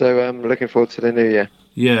ahead, so I'm looking forward to the new year.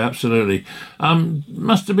 Yeah, absolutely.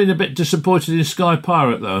 Must have been a bit disappointed in Sky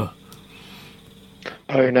Pirate, though.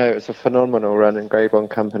 Oh, no, it's a phenomenal run in Greybon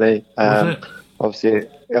Company. Was it? Obviously,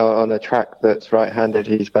 on a track that's right-handed,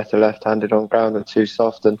 he's better left-handed on ground than too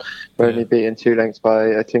soft, and we're only beaten 2 lengths by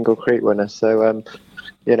a Tingle Creek winner, so,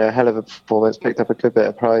 you know, hell of a performance, picked up a good bit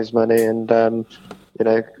of prize money, and, you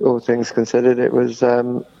know, all things considered, it was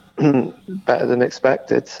better than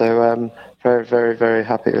expected. So very, very, very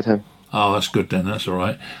happy with him. Oh, that's good then. That's all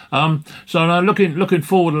right. So now looking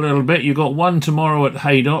forward a little bit, you've got one tomorrow at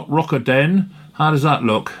Haydock, Rockaden. How does that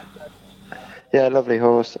look? Yeah, lovely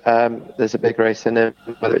horse. There's a big race in him.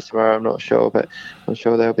 Whether it's tomorrow, I'm not sure, but I'm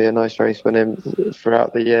sure there'll be a nice race with him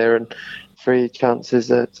throughout the year, and 3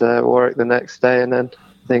 chances at Warwick the next day, and then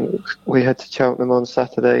I think we head to Cheltenham on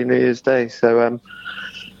Saturday, New Year's Day. So,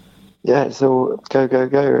 yeah, it's all go,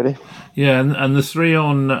 really. Yeah, and the 3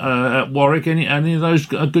 on at Warwick, any of those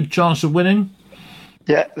got a good chance of winning?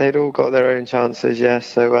 Yeah, they'd all got their own chances, yeah.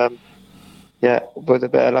 So, yeah, with a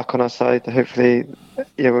bit of luck on our side, hopefully,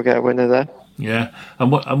 yeah, we'll get a winner there. Yeah,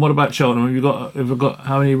 and what about Cheltenham? Have you got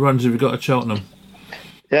how many runs have you got at Cheltenham?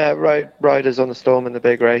 Yeah, Riders on the Storm in the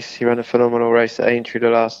big race. He ran a phenomenal race at Aintree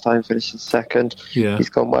the last time, finishing second. Yeah, he's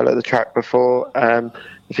gone well at the track before.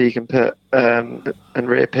 If he can put a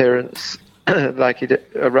reappearance like he did,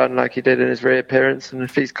 a run like he did in his reappearance, and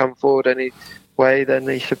if he's come forward any way, then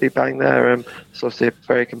he should be bang there. It's obviously a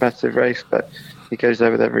very competitive race, but he goes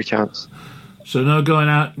there with every chance. So no going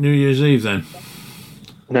out New Year's Eve then?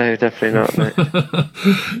 No, definitely not,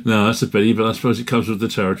 mate. No, that's a pity, but I suppose it comes with the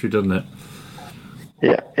territory, doesn't it?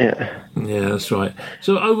 Yeah, that's right.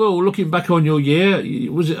 So overall, looking back on your year,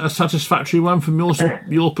 was it a satisfactory one from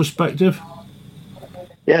your perspective?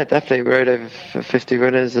 Yeah, definitely. We rode over 50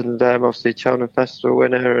 winners, and obviously Cheltenham Festival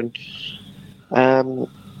winner, and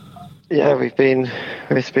yeah, it's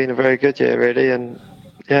been a very good year, really, and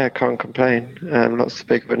yeah, can't complain. Lots of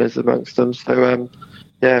big winners amongst them, so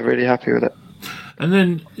yeah, really happy with it. And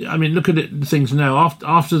then, I mean, look at things now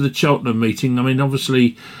after the Cheltenham meeting. I mean,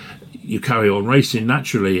 obviously, you carry on racing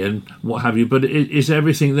naturally and what have you. But is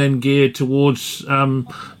everything then geared towards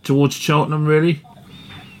Cheltenham, really?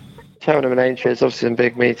 Cheltenham and Aintree, it's obviously some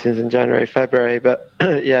big meetings in January, February, but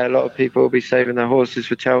yeah, a lot of people will be saving their horses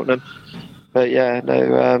for Cheltenham. But yeah,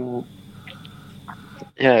 no,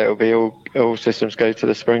 it'll be all systems go to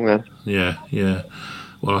the spring then. Yeah.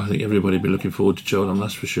 Well, I think everybody will be looking forward to Cheltenham,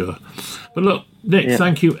 that's for sure. But look, Nick,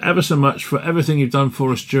 thank you ever so much for everything you've done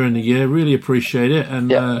for us during the year. Really appreciate it,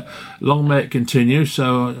 and long may it continue.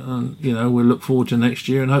 So, we'll look forward to next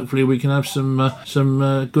year, and hopefully we can have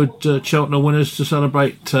some good Cheltenham winners to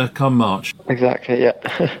celebrate come March. Exactly,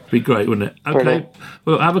 yeah. Be great, wouldn't it? Okay. Brilliant.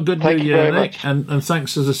 Well, have a good New Year, Nick, much. and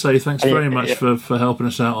thanks, as I say, thanks very much for helping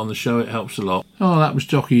us out on the show. It helps a lot. Oh, that was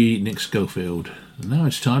jockey Nick Schofield. And now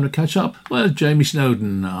it's time to catch up with Jamie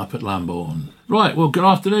Snowden up at Lambourne. Right, well, good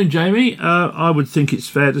afternoon, Jamie. I would think it's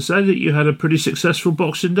fair to say that you had a pretty successful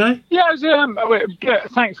Boxing Day. Yeah, it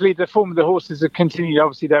was, thankfully the form of the horses have continued.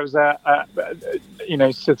 Obviously, there was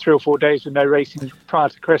so 3 or 4 days with no racing prior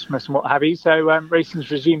to Christmas and what have you. So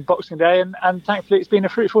racing's resumed Boxing Day, and thankfully it's been a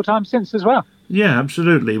fruitful time since as well. Yeah,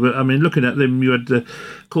 absolutely. But I mean, looking at them, you had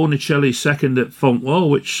Cornicelli second at Fontwell,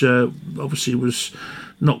 which obviously was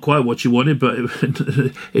not quite what you wanted, but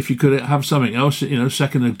if you could have something else,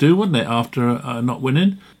 second would do, wouldn't it, after not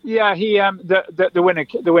winning? Yeah, he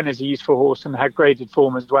the winner's a useful horse and had graded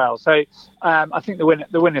form as well. So I think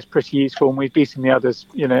the winner's pretty useful, and we've beaten the others,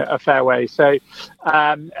 a fair way. So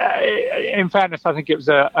in fairness, I think it was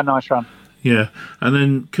a nice run. Yeah, and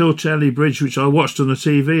then Kiltelly Bridge, which I watched on the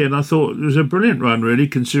TV, and I thought it was a brilliant run, really,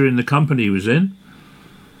 considering the company he was in.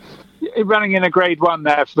 Running in a Grade 1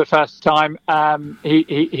 there for the first time,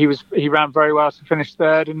 he ran very well to finish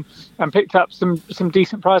third and picked up some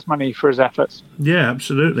decent prize money for his efforts. Yeah,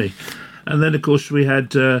 absolutely. And then of course we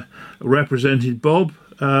had Represented Bob,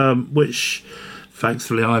 which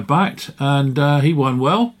thankfully I backed, and he won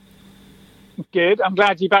well. Good. I'm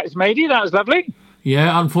glad you backed Mady. That was lovely.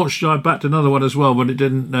 Yeah, unfortunately I backed another one as well, but it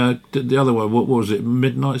didn't. The other one, what was it?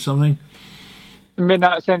 Midnight something.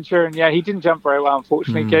 Midnight Centurion, yeah, he didn't jump very well,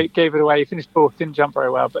 unfortunately. Gave it away. He finished fourth, didn't jump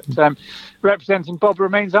very well. But Representing Bob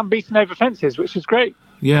remains unbeaten over fences, which is great.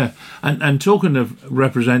 Yeah, and talking of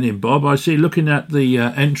representing Bob, I see, looking at the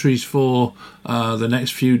entries for the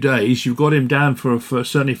next few days, you've got him down for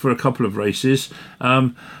certainly for a couple of races.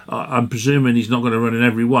 I'm presuming he's not going to run in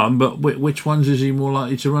every one, but which ones is he more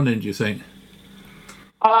likely to run in, do you think?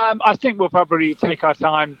 I think we'll probably take our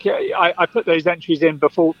time. I put those entries in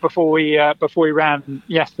before we ran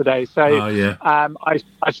yesterday, so I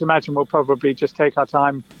should imagine we'll probably just take our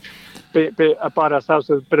time, abide ourselves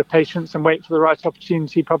with a bit of patience and wait for the right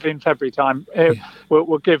opportunity, probably in February time.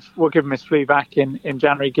 We'll give him his flea back in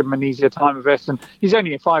January, give him an easier time of this, and he's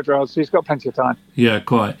only a 5-year-old, so he's got plenty of time. Yeah,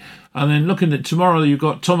 quite. And then looking at tomorrow, you've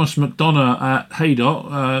got Thomas McDonough at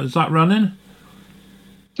Haydock. Is that running?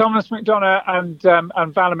 Thomas McDonough and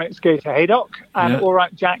Valamix go to Haydock, and All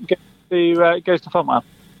Right Jack goes to Fontwell.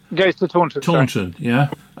 Goes to Taunton. Taunton, yeah.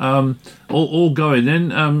 All going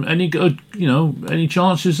then. Any good, any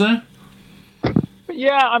chances there?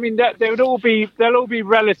 Yeah, I mean they'll all be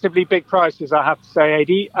relatively big prices, I have to say,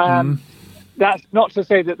 AD. That's not to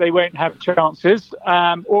say that they won't have chances.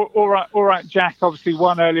 All right Jack obviously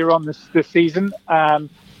won earlier on this season.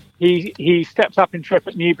 He stepped up in trip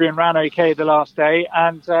at Newbury and ran okay the last day,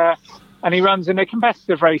 and he runs in a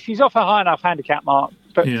competitive race. He's off a high enough handicap mark,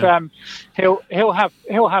 but he'll have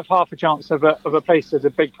half a chance of a place at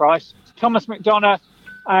a big price. Thomas McDonough,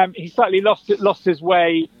 he slightly lost his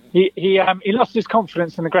way. He lost his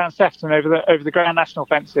confidence in the Grand Sefton over the Grand National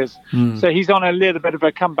fences, so he's on a little bit of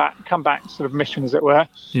a comeback sort of mission, as it were.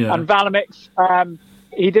 Yeah. And Valamix,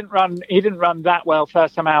 he didn't run that well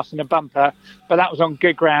first time out in a bumper, but that was on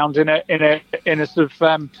good ground in a sort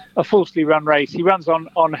of a falsely run race. He runs on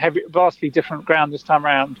vastly different ground this time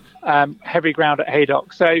around, heavy ground at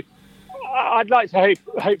Haydock. So I'd like to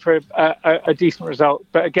hope for a decent result,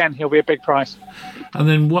 but again, he'll be a big price. And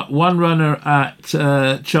then one runner at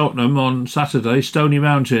Cheltenham on Saturday, Stony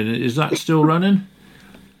Mountain, is that still running?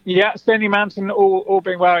 Yeah, Stony Mountain, all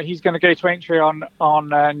being well, he's going to go to Aintree on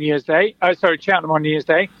New Year's Day. Cheltenham on New Year's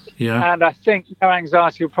Day. Yeah. And I think no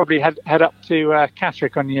anxiety will probably head up to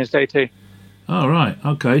Catterick on New Year's Day too. Oh, right.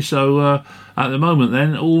 Okay. So at the moment,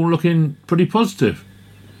 then, all looking pretty positive.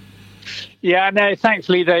 Yeah, no.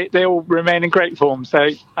 Thankfully, they all remain in great form. So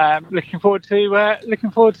looking forward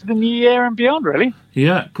to the new year and beyond. Really.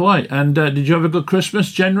 Yeah, quite. And did you have a good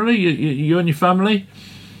Christmas generally? You and your family?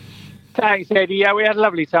 Thanks, Eddie. Yeah, we had a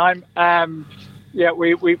lovely time. We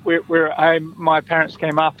were at home. My parents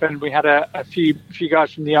came up, and we had a few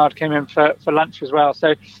guys from the yard came in for lunch as well.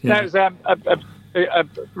 So that was a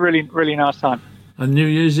really, really nice time. And New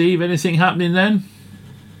Year's Eve, anything happening then?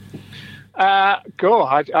 I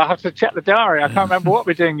have to check the diary. I can't remember what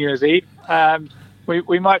we're doing New Year's Eve.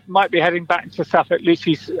 We might be heading back to Suffolk.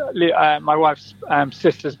 Lucy's, my wife's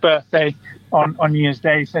sister's birthday on New Year's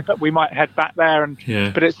Day, so that we might head back there.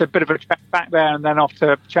 But it's a bit of a trek back there and then off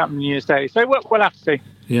to Cheltenham New Year's Day. So we'll have to see.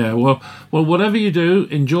 Yeah, well, whatever you do,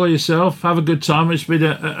 enjoy yourself, have a good time. It's been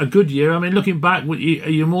a good year. I mean, looking back, are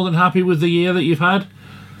you more than happy with the year that you've had?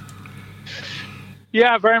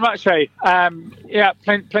 Yeah, very much so.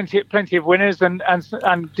 Plenty of winners and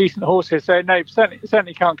decent horses. So no,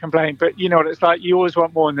 certainly can't complain. But you know what it's like. You always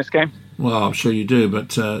want more in this game. Well, I'm sure you do,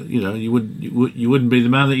 but you wouldn't be the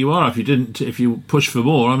man that you are if you didn't. If you push for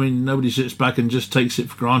more, I mean, nobody sits back and just takes it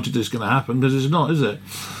for granted it's going to happen, because it's not, is it?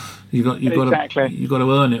 You've got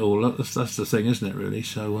to earn it all. That's the thing, isn't it? Really.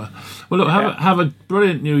 So, well, look, have a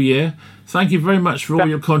brilliant new year. Thank you very much for all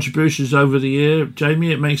your contributions over the year,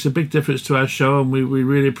 Jamie. It makes a big difference to our show, and we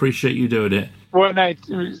really appreciate you doing it. Well, no,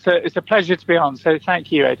 it's a pleasure to be on. So, thank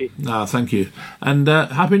you, Eddie. No, thank you, and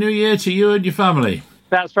Happy New Year to you and your family.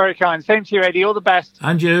 That's very kind. Same to you, Eddie. All the best.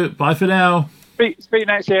 And you. Bye for now. Speak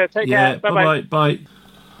next year. Take care. Bye-bye. Bye.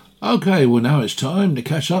 OK, well, now it's time to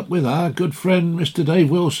catch up with our good friend, Mr.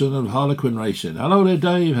 Dave Wilson of Harlequin Racing. Hello there,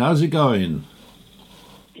 Dave. How's it going?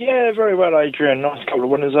 Yeah, very well, Adrian. Nice couple of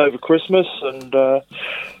winners over Christmas, and the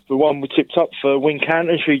one we tipped up for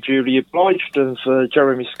Wincanton, she duly obliged, and for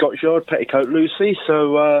Jeremy Scott's Yard, Petticoat Lucy.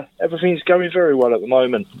 So everything's going very well at the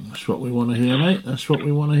moment. That's what we want to hear, mate. That's what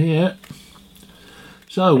we want to hear.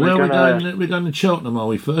 So, where are we going? We're going to Cheltenham, are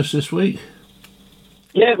we, first this week?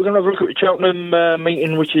 Yeah, we're going to have a look at the Cheltenham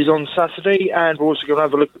meeting, which is on Saturday, and we're also going to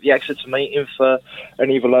have a look at the Exeter meeting for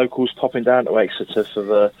any of the locals popping down to Exeter for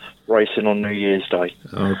the racing on New Year's Day.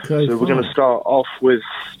 Okay. So we're going to start off with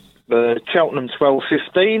the Cheltenham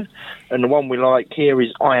 12:15, and the one we like here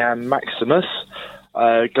is I Am Maximus.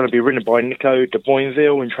 Going to be ridden by Nico de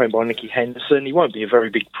Boinville and trained by Nicky Henderson. He won't be a very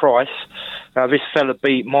big price. Now, this fella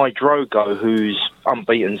beat My Drogo, who's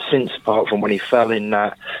unbeaten since, apart from when he fell in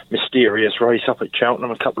that mysterious race up at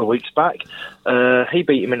Cheltenham a couple of weeks back. He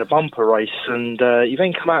beat him in a bumper race, and he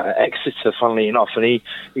then come out at Exeter, funnily enough, and he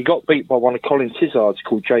got beat by one of Colin Tizard's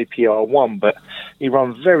called JPR1, but he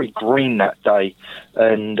ran very green that day,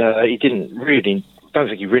 and he don't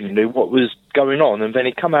think he really knew what was going on. And then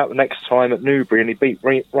he come out the next time at Newbury and he beat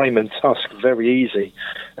Raymond Tusk very easy.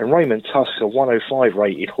 And Raymond Tusk's a 105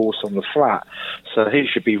 rated horse on the flat, so he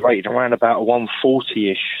should be rated around about a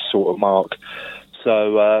 140-ish sort of mark.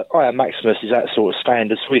 So I Am Maximus is that sort of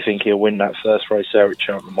standard, so we think he'll win that first race there at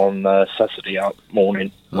Cheltenham on Saturday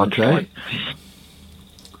morning. Okay.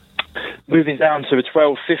 Moving down to the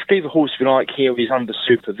 12:50, the horse we like here is Under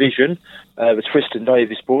Supervision. The Twiston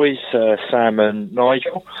Davis boys, Sam and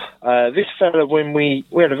Nigel. This fella, when we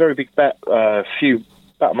had a very big bet about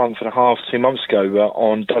a month and a half, 2 months ago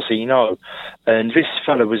on Does He Know? And this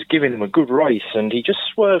fella was giving him a good race, and he just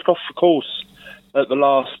swerved off the course at the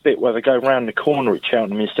last bit where they go round the corner at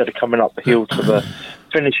Cheltenham instead of coming up the hill to the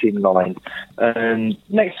finishing line. And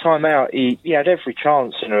next time out, he had every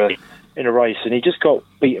chance in a race, and he just got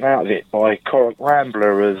beaten out of it by Coric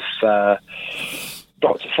Rambler of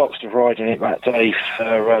Dr. Fox was riding it that day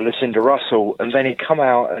for Lucinda Russell, and then he come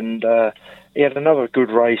out and he had another good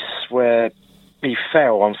race where he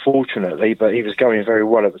fell, unfortunately, but he was going very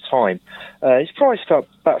well at the time. He's priced up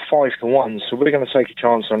about 5-1, so we're going to take a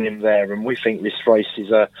chance on him there, and we think this race is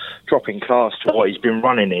a drop in class to what he's been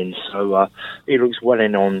running in, so he looks well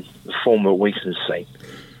in on the form that we can see.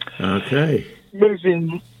 Okay.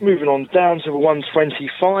 Moving on down to the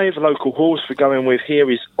 125, the local horse we're going with here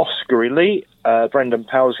is Oscar Elite. Brendan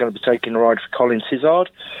Powell's going to be taking the ride for Colin Tizard.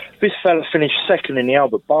 This fella finished second in the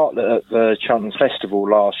Albert Bartlett at the Cheltenham Festival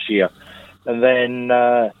last year. And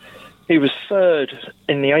then he was third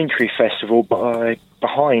in the Aintree Festival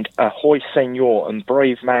behind Ahoy Senor and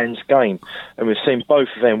Brave Man's Game. And we've seen both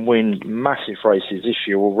of them win massive races this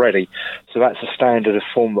year already. So that's a standard of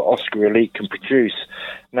form that Oscar Elite can produce.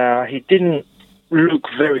 Now, he didn't look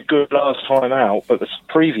very good last time out, but the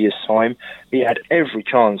previous time he had every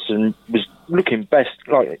chance and was looking best,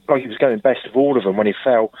 like he was going best of all of them when he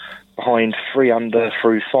fell behind 3 under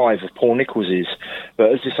through 5 of Paul Nichols's.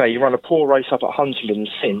 But as I say, he ran a poor race up at Huntingdon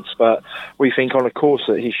since, but we think on a course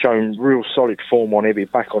that he's shown real solid form on, he'll be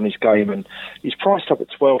back on his game, and he's priced up at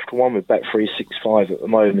 12-1 with Bet365 at the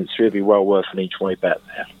moment, so he'll be well worth an each way bet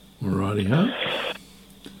there. Righty-ho.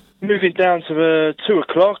 Moving down to the 2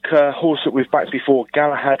 o'clock, horse that we've backed before,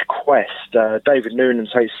 Galahad Quest. David Noonan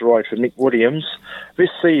takes the ride for Nick Williams.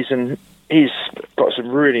 This season, he's got some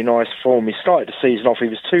really nice form. He started the season off, he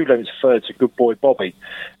was 2 lengths third to Good Boy Bobby.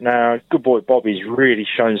 Now, Good Boy Bobby's really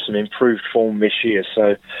shown some improved form this year,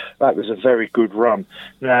 so that was a very good run.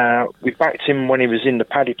 Now, we backed him when he was in the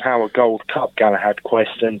Paddy Power Gold Cup Galahad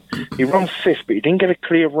Quest, and he ran 5th, but he didn't get a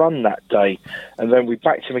clear run that day. And then we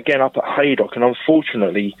backed him again up at Haydock, and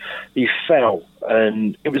unfortunately, he fell.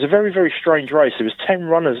 And it was a very, very strange race. There was 10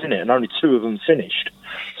 runners in it, and only 2 of them finished.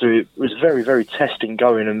 So it was very, very testing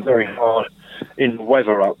going and very hard in the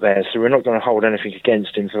weather up there. So we're not going to hold anything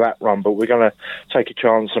against him for that run, but we're going to take a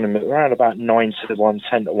chance on him at around about 9 to 1,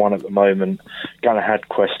 10 to 1 at the moment. Galahad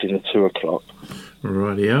Quest in the 2 o'clock.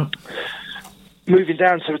 Rightio. Moving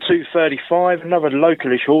down to the 2:35, another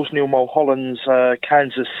localish horse, Neil Mulholland's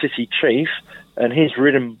Kansas City Chief, and he's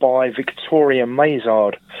ridden by Victoria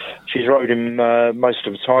Mazard. She's rode him most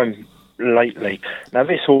of the time lately. Now,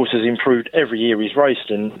 this horse has improved every year he's raced,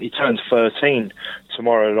 and he turns 13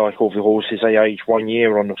 tomorrow. Like all the horses, they age 1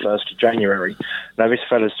 year on the 1st of January. Now, this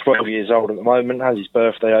fella's 12 years old at the moment, has his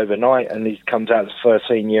birthday overnight, and he comes out as a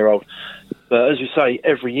 13-year-old. But as you say,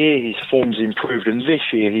 every year his form's improved, and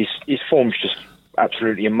this year his form's just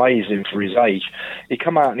absolutely amazing for his age. He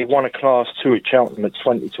come out and he won a Class 2 at Cheltenham at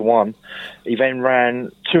 20 to 1. He then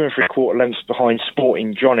ran 2 3/4 lengths behind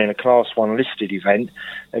Sporting John in a Class 1 listed event,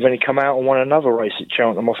 and then he come out and won another race at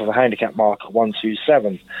Cheltenham off of a handicap mark of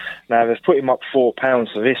 127. Now, they've put him up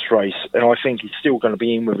 £4 for this race, and I think he's still going to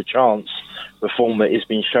be in with a chance, the form that has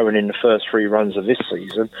been showing in the first 3 runs of this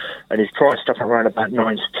season, and he's priced up around about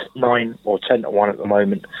 9 or 10 to 1 at the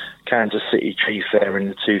moment. Kansas City Chief there in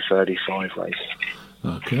the 2:35 race.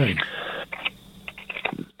 Okay.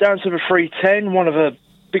 Down to the 3:10, one of the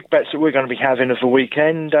big bets that we're going to be having of the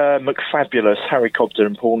weekend, McFabulous, Harry Cobden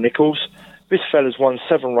and Paul Nicholls. This fella's won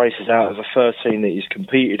 7 races out of the 13 that he's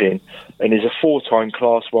competed in, and is a 4-time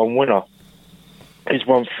Class 1 winner. He's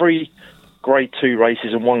won 3 Grade 2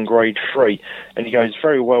 races and 1 Grade 3, and he goes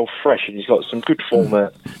very well fresh, and he's got some good form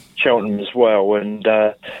at Cheltenham as well. And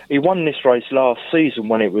he won this race last season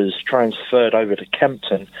when it was transferred over to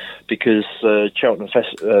Kempton because the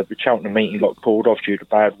Cheltenham meeting got called off due to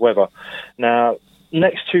bad weather. Now,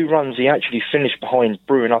 next 2 runs he actually finished behind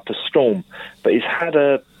Brewing Up a Storm, but he's had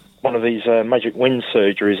one of these magic wind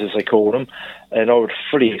surgeries, as they call them, and I would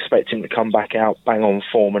fully expect him to come back out bang on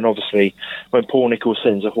form. And obviously, when Paul Nicholls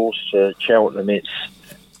sends a horse to Cheltenham, it's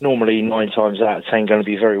normally 9 times out of 10 going to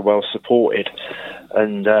be very well supported,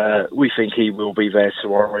 and we think he will be there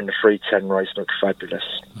tomorrow in the 3:10 race, McFabulous.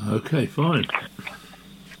 Okay, fine.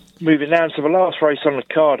 Moving down to the last race on the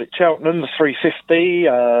card at Cheltenham, the 350.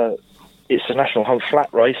 It's the National Hunt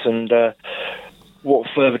Flat race, and what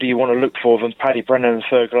further do you want to look for than Paddy Brennan and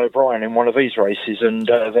Fergal O'Brien in one of these races? And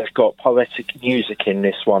they've got Poetic Music in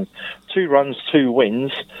this one. 2 runs, 2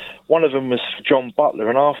 wins. One of them was for John Butler,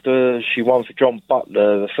 and after she won for John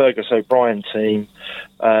Butler, the Fergus O'Brien team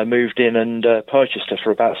moved in and purchased her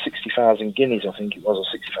for about 60,000 guineas, I think it was, or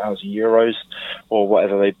 60,000 euros, or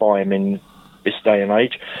whatever they buy them in this day and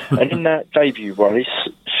age. And in that debut race,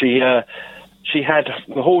 she had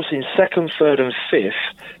the horse in 2nd, 3rd and 5th.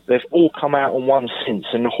 They've all come out and won since,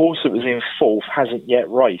 and the horse that was in 4th hasn't yet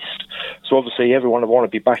raced. So obviously everyone will want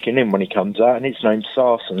to be backing him when he comes out, and his name's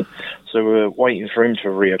Sarson. So we're waiting for him to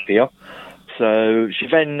reappear. So she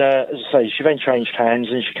then, as I say, she then changed hands,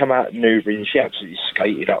 and she came out at Newbury, and she absolutely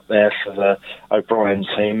skated up there for the O'Brien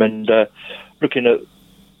team. And looking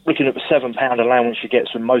at the £7 allowance she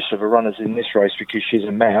gets from most of the runners in this race, because she's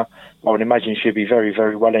a mare, I would imagine she'll be very,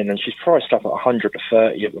 very well in. And she's priced up at 100 to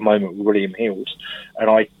 30 at the moment with William Hills, and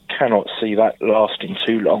I cannot see that lasting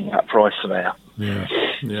too long, that price there. Yeah.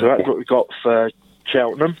 So that's what we've got for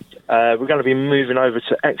Cheltenham. We're going to be moving over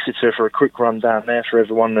to Exeter for a quick run down there for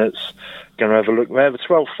everyone that's going to have a look there. The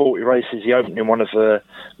 12:40 race is the opening one of the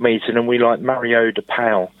meeting, and we like Mario De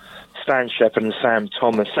Pau, Stan Shepherd and Sam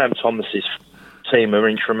Thomas. Sam Thomas's team are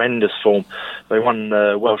in tremendous form. They won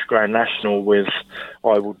the Welsh Grand National with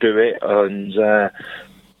I Will Do It, and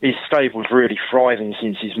his stable's really thriving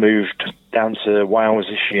since he's moved down to Wales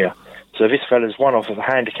this year. So this fella's won off of a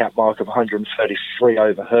handicap mark of 133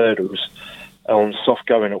 over hurdles on soft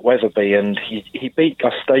going at Wetherby, and he beat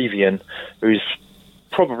Gustavian, who's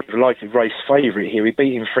probably the likely race favourite here. He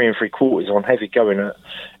beat him 3 3/4 on heavy going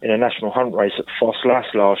in a National Hunt race at Foss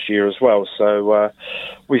last year as well. So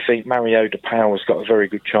we think Mario De Pau has got a very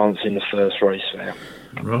good chance in the first race there.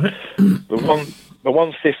 Right. The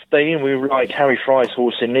 150 1:15, we like Harry Fry's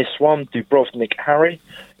horse in this one, Dubrovnik Harry,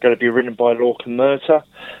 going to be ridden by Lorca Murta.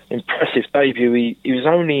 Impressive debut. He was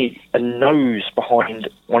only a nose behind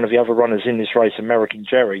one of the other runners in this race, American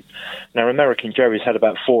Jerry. Now, American Jerry's had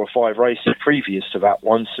about 4 or 5 races previous to that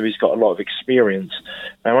one, so he's got a lot of experience.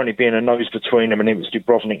 Now, only being a nose between them, and it was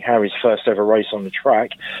Dubrovnik Harry's first ever race on the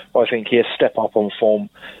track, I think he'll step up on form,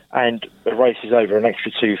 and the race is over an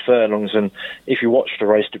extra 2 furlongs, and if you watch the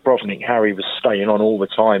race, Dubrovnik Harry was staying on all the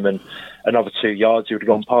time, and another 2 yards, he would have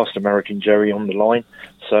gone past American Jerry on the line.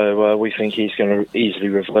 So we think he's going to easily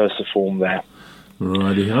reverse the form there.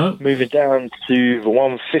 Righty-ho. Moving down to the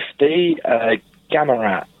 150,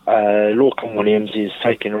 Gamarat. Lorcan Williams is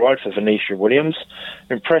taking a ride for Venetia Williams.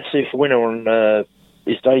 Impressive winner on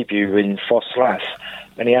his debut in Foss-Lass.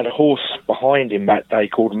 And he had a horse behind him that day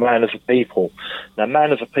called Man of the People. Now,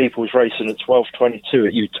 Man of the People is racing at 12:22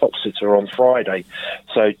 at Uttoxeter on Friday.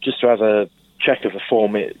 So just to have a check of the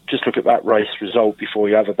form, just look at that race result before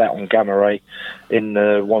you have a bet on Gamaret in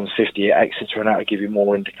 150 at Exeter, and that'll give you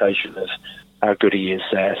more indication of how good he is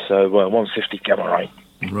there. So 150 Gamaret.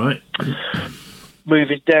 Right.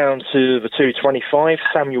 Moving down to the 225,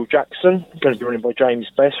 Samuel Jackson, going to be running by James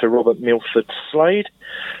Best for Robert Milford Slade.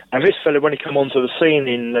 And this fellow, when he came onto the scene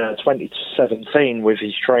in 2017 with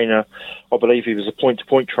his trainer, I believe he was a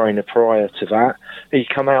point-to-point trainer prior to that, he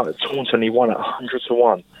come out at Taunton, he won at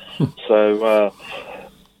 100-1. So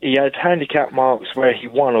he had handicap marks where he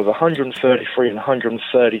won of 133 and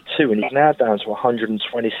 132, and he's now down to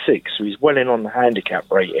 126. So he's well in on the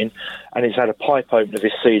handicap rating, and he's had a pipe opener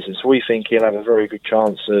this season. So we think he'll have a very good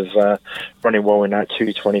chance of running well in that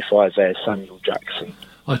 225 there, Samuel Jackson.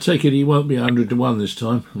 I take it he won't be 100-1 this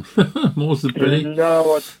time. More's the pity.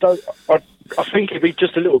 No, I don't. I think it'd be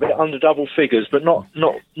just a little bit under double figures, but not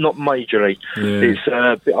majorly. Yeah. It's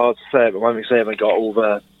a bit hard to say at the moment because they haven't got all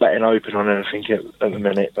the betting open on anything at the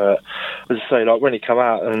minute. But as I say, like when he come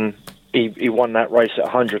out and he won that race at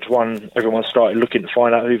 100-1, everyone started looking to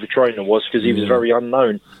find out who the trainer was because he was very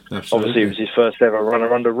unknown. Absolutely. Obviously, it was his first ever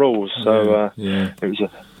runner under rules, so it was.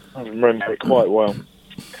 I remember it quite well.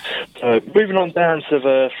 Moving on down to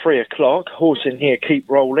the 3 o'clock, horse in here, Keep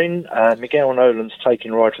Rolling. Miguel Nolan's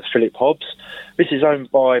taking a ride for Philip Hobbs. This is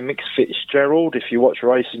owned by Mick Fitzgerald. If you watch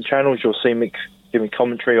racing channels, you'll see Mick giving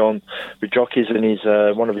commentary on the jockeys, and he's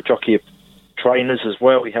one of the jockey trainers as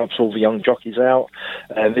well. He helps all the young jockeys out.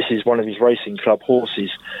 This is one of his racing club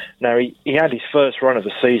horses. Now, he had his first run of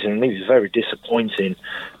the season, and he was very disappointing.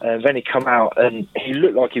 Then he come out, and he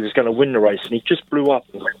looked like he was going to win the race, and he just blew up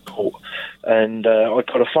and went caught. And I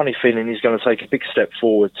got a funny feeling he's going to take a big step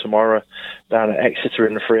forward tomorrow down at Exeter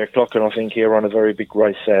in the 3 o'clock, and I think he'll run a very big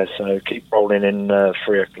race there. So Keep Rolling in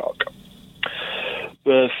 3 o'clock.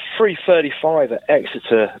 3:35 at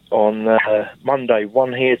Exeter on Monday.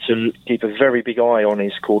 One here to keep a very big eye on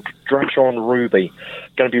is called Drashon Ruby.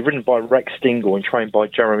 Going to be ridden by Rex Dingle and trained by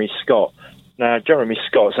Jeremy Scott. Now, Jeremy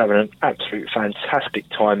Scott's having an absolute fantastic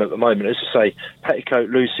time at the moment. As I say, Petticoat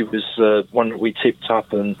Lucy was one that we tipped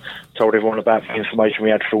up and told everyone about the information we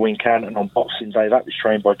had for Wincanton on Boxing Day. That was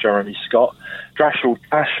trained by Jeremy Scott. Drashel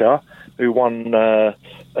Dasher, who won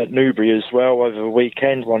at Newbury as well over the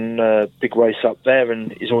weekend, won a big race up there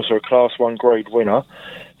and is also a Class 1 grade winner.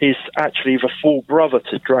 He's actually the full brother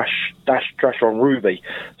to Drashon Ruby.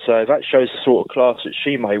 So that shows the sort of class that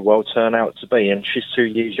she may well turn out to be, and she's 2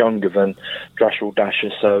 years younger than Drashel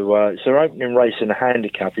Dasher. So it's her opening race in the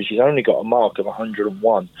handicap, and she's only got a mark of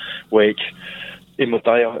 101, which in my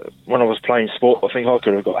day, when I was playing sport, I think I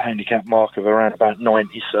could have got a handicap mark of around about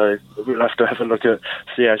 90, so we'll have to have a look at,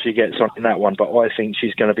 see how she gets on in that one. But I think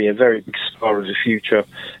she's going to be a very big star of the future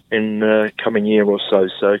in the coming year or so.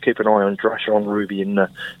 So keep an eye on Drashon Ruby in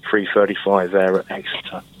 3:35 there at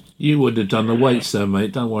Exeter. You would have done the weights though,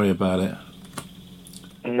 mate. Don't worry about it.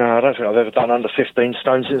 No, I don't think I've ever done under 15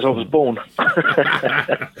 stone since I was born.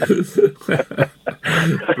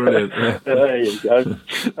 Brilliant. Yeah. There you go.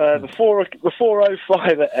 The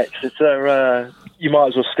 4:05 at Exeter, you might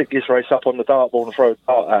as well stick this race up on the dartboard and throw a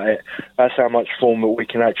dart at it. That's how much form that we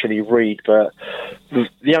can actually read. But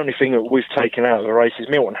the only thing that we've taken out of the race is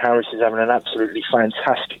Milton Harris is having an absolutely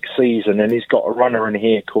fantastic season, and he's got a runner in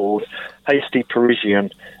here called Hasty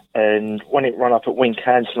Parisian. And when it ran up at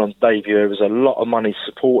Wincanton on debut, there was a lot of money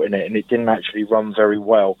supporting it, and it didn't actually run very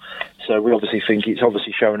well. So we obviously think it's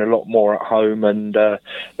obviously showing a lot more at home, and there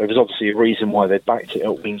was obviously a reason why they backed it at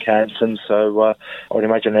Wincanton. So I would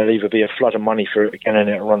imagine there'll either be a flood of money for it again, and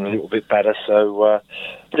it'll run a little bit better. So,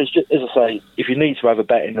 but it's just, as I say, if you need to have a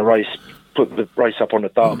bet in the race, put the race up on the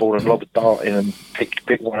dartboard and lob a dart in and pick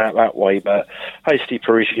one out that way. But Hasty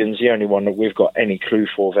Parisian's the only one that we've got any clue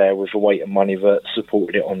for there with the weight and money that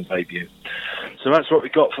supported it on debut. So that's what we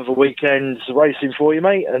got for the weekend's racing for you,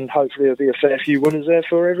 mate, and hopefully there'll be a fair few winners there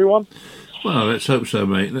for everyone. Well, let's hope so,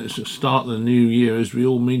 mate. Let's start the new year as we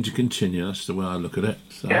all mean to continue. That's the way I look at it.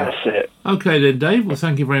 So. Yeah, that's it. Okay then, Dave. Well,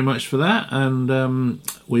 thank you very much for that, and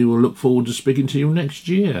we will look forward to speaking to you next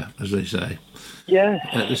year, as they say. Yeah,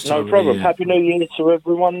 no problem. Happy New Year to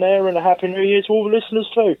everyone there, and a Happy New Year to all the listeners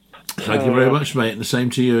too. Thank you very much, mate, and the same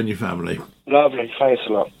to you and your family. Lovely. Thanks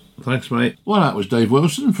a lot. Thanks, mate. Well, that was Dave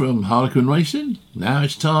Wilson from Harlequin Racing. Now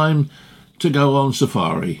it's time to go on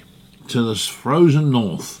safari to the frozen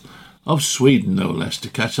north of Sweden, no less, to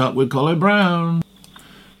catch up with Colin Brown.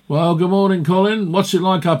 Well, good morning, Colin. What's it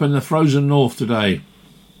like up in the frozen north today?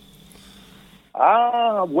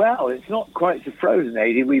 Well, it's not quite so frozen,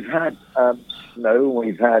 Aidy. We've had snow,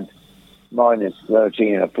 we've had minus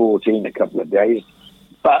 13 or 14 a couple of days,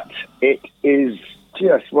 but it is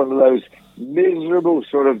just one of those miserable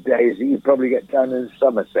sort of days that you probably get down in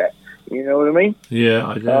Somerset. You know what I mean? Yeah,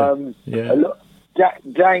 I do.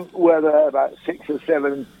 Dank weather, about 6 or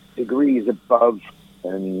 7 degrees above,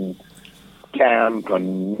 and damp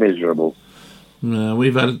and miserable. No,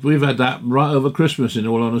 we've had that right over Christmas. In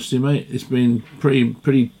all honesty, mate, it's been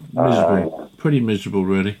pretty miserable. Pretty miserable,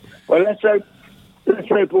 really. Well, let's hope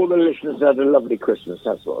all the listeners had a lovely Christmas.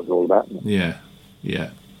 That's what it's all about. Yeah.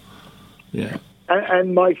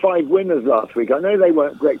 And my 5 winners last week. I know they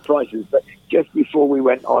weren't great prices, but just before we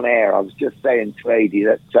went on air, I was just saying to Adi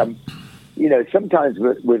that sometimes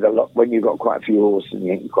with a lot, when you've got quite a few horses and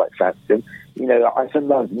you quite fancy them, I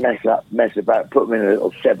sometimes mess about, put them in a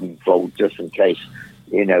little 7-fold just in case,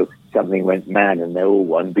 something went mad and they all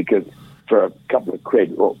won, because for a couple of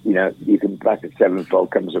quid, or, you can back a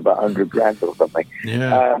 7-fold, comes about 100 grand or something.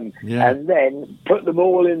 Yeah. And then put them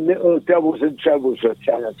all in little doubles and trebles for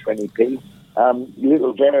 10 or 20p,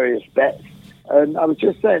 little various bets. And I was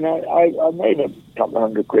just saying, I made a couple of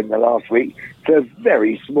 100 quid in the last week for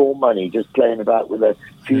very small money, just playing about with a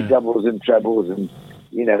few doubles and trebles and,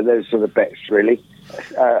 those sort of bets, really.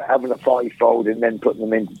 Having a 5-fold and then putting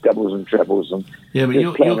them into doubles and trebles. And yeah, but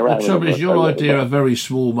your idea of very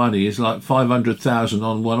small money is like 500,000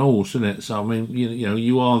 on one horse, isn't it? So, I mean,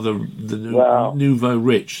 you are the nouveau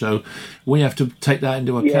rich, so we have to take that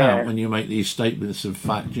into account when you make these statements of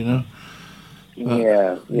fact, I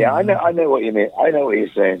know what you mean. I know what you're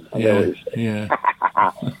saying.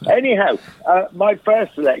 Anyhow, my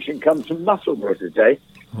first selection comes from Musselburgh today,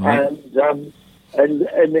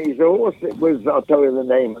 and he's a horse that was, I'll tell you the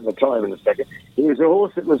name and the time in a second. He was a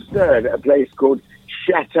horse that was third at a place called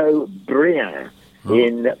Chateaubriand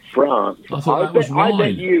in France. I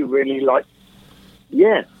bet you really like.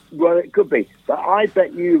 Yeah, well, it could be, but I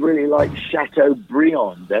bet you really like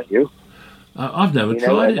Chateaubriand, don't you? I've never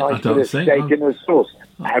tried it. I don't think. Steak in a sauce.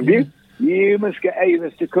 Have you? You must get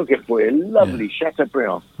Amos to cook it for you. Lovely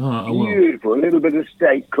Chateaubriand. Beautiful. A little bit of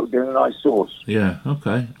steak cooked in a nice sauce. Yeah,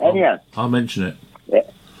 okay. I'll mention it. Yeah.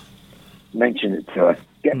 Mention it to her.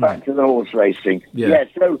 Get back to the horse racing. Yeah,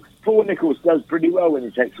 so Paul Nicholls does pretty well when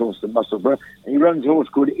he takes horse to Musselburgh. And he runs a horse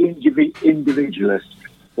called Individualist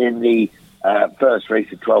in the first race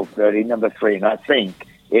at 12:30, number 3. And I think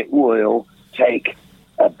it will take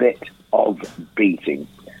a bit of beating.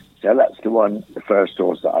 So that's the first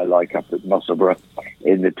horse that I like up at Musselburgh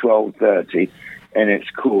in the 12:30, and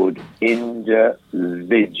it's called Individualist.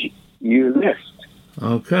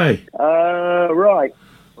 Okay. Right.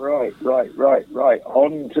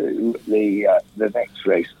 On to the next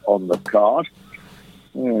race on the card.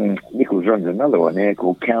 Nicholls runs another one here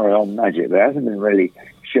called Carry On Magic. There hasn't been really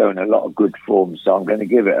showing a lot of good form, so I'm going to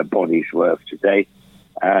give it a body swerve today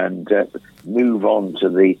and move on to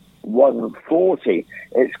the 140.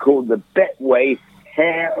 It's called the Betway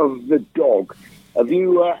Hair of the Dog. Have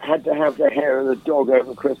you had to have the hair of the dog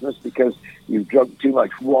over Christmas because you've drunk too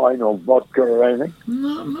much wine or vodka or anything?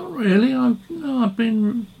 No, not really. I've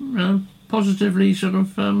been positively sort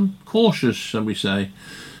of cautious, shall we say.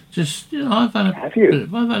 Just I've had a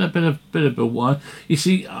bit of a wine. You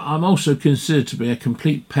see, I'm also considered to be a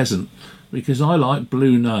complete peasant because I like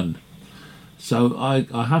Blue Nun. So I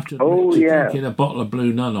have to admit to drinking a bottle of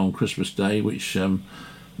Blue Nun on Christmas Day, which I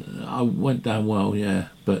went down well, yeah.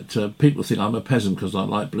 But people think I'm a peasant because I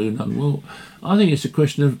like Blue Nun. Well, I think it's a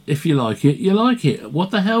question of if you like it, you like it.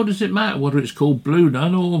 What the hell does it matter whether it's called Blue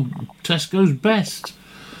Nun or Tesco's Best?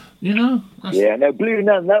 Blue Nun,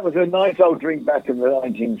 that was a nice old drink back in the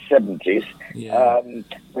 1970s. Yeah.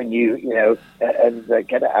 When you and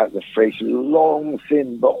get it out of the fridge, long,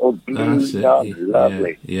 thin bottle of Blue Nun,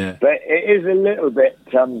 lovely. Yeah. But it is a little bit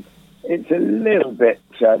it's a little bit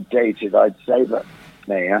dated, I'd say, but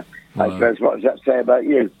yeah. I suppose, what does that say about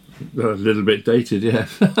you? A little bit dated, yeah.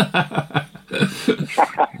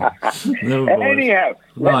 No, anyhow,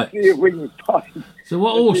 let's see if we can find... So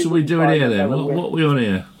what horse are we doing here then? What are we on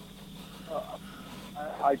here?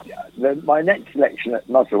 My next selection at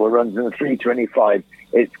Musselburgh runs in the 325.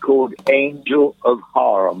 It's called Angel of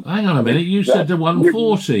Harum. Hang on a minute, you said the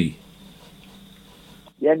 140.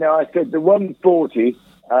 Yeah, no, I said the 140,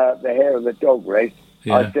 the Hair of the Dog race.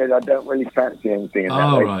 Yeah. I said I don't really fancy anything in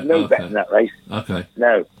that race. Right, No bet in that race. Okay.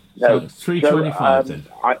 No. So 325 then.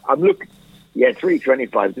 I'm looking... Yeah,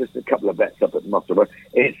 325. Just a couple of bets up at Musselburgh.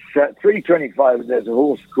 It's 325. There's a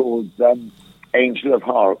horse called Angel of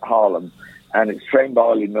Harlem, and it's trained by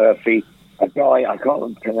Ollie Murphy, a guy, I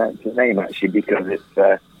can't pronounce the name actually because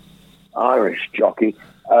it's Irish jockey.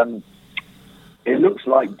 It looks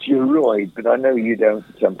like Duroid, but I know you don't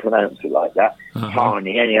pronounce it like that.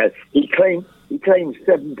 Harney, anyhow. He claims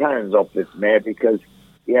 £7 off this mare because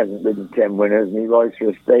he hasn't ridden 10 winners and he rides for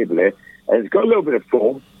a stable here. And it's got a little bit of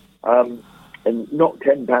form. And not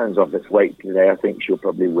 £10 off its weight today. I think she'll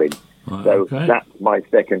probably win. So that's my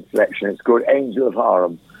second selection. It's called Angel of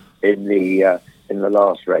Harum in the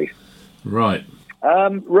last race. Right.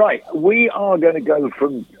 Right. We are going to go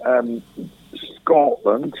from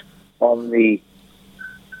Scotland on the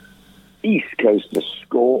east coast of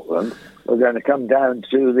Scotland. We're going to come down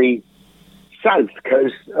to the south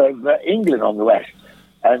coast of England on the west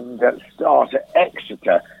and start at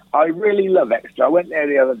Exeter. I really love Exeter. I went there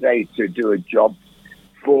the other day to do a job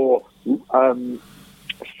for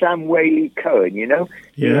Sam Whaley-Cohen, you know?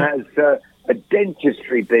 Yeah. He has a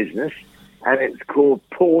dentistry business, and it's called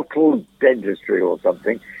Portal Dentistry or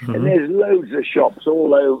something. Mm-hmm. And there's loads of shops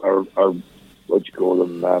all over, what do you call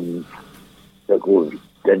them? They're called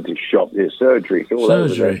dentist shops. There's surgeries all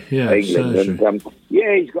over England. Surgery. And,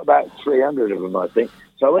 he's got about 300 of them, I think.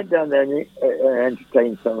 So I went down there and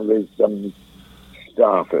entertained some of his...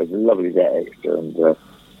 staff. It was a lovely day at Exeter,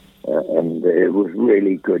 and it was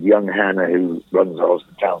really good. Young Hannah, who runs the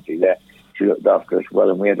hospitality there, she looked after us well,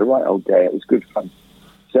 and we had a right old day. It was good fun.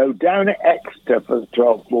 So down at Exeter for the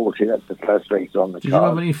 12:40, that's the first race on the card. Did you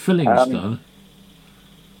have any fillings done?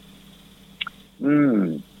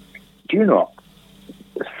 Do you know?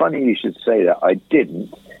 It's funny you should say that. I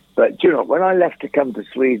didn't, but do you know? When I left to come to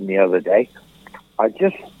Sweden the other day, I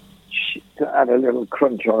just had a little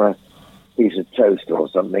crunch on a piece of toast or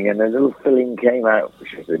something, and a little filling came out,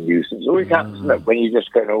 which is a nuisance. Always happens when you're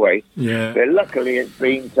just going away. Yeah. But luckily, it's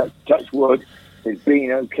been touch wood. It's been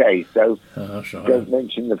okay. So don't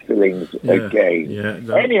mention the fillings again.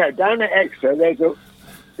 Yeah. Anyhow, down at Exeter,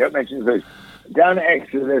 don't mention the fillings. Down at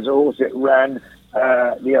Exeter, there's a horse that ran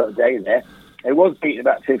the other day there. It was beaten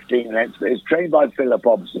about 15 lengths, but it's trained by Philip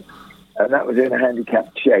Hobson, and that was in a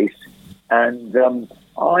handicap chase. And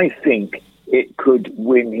I think it could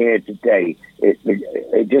win here today.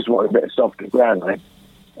 It just wanted a bit of softer ground, right?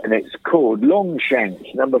 And it's called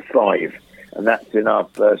Longshanks, number 5, and that's in our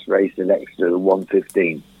first race in Exeter, the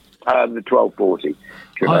 1:15, the 12:40,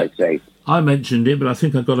 should I say? I mentioned it, but I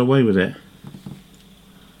think I got away with it.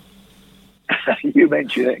 You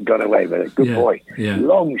mentioned it and got away with it. Good boy. Yeah.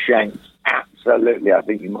 Longshanks, absolutely. I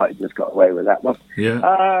think you might have just got away with that one. Yeah.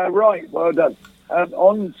 Right, well done.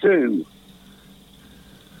 On to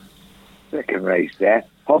second race there.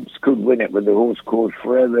 Hobbs could win it with a horse called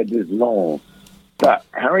Forever Deslong. But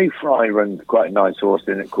Harry Fry runs quite a nice horse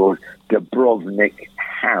in it called Dubrovnik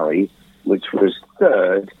Harry, which was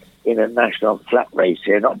third in a national flat race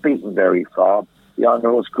here, not beaten very far. The other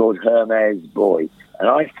horse called Hermes Boy. And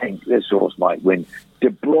I think this horse might win.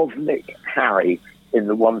 Dubrovnik Harry in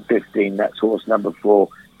the 1:15. That's horse number 4,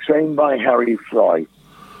 trained by Harry Fry.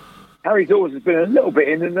 Harry's horse has been a little bit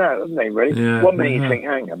in and out, haven't they, really? Yeah, One minute you think,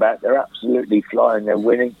 hang about, they're absolutely flying, they're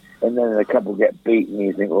winning, and then a couple get beaten,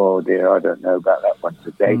 you think, oh dear, I don't know about that one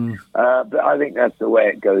today. But I think that's the way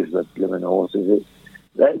it goes with blooming horses.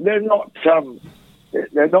 They're not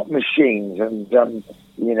machines, and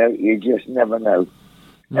you just never know.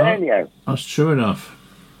 No, anyhow, that's true enough.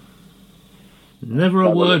 Never a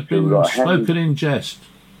word been spoken in jest.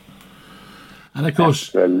 And of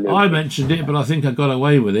course, I mentioned it, but I think I got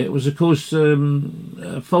away with it. It was, of course,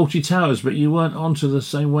 Faulty Towers, but you weren't onto the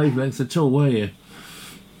same wavelength at all, were you?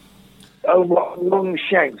 Oh, what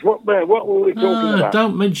Longshanks? What were we talking about?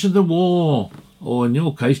 Don't mention the war, or in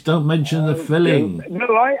your case, don't mention the filling.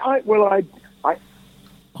 No,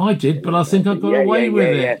 I did, but I think I got away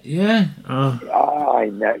with it. Yeah. I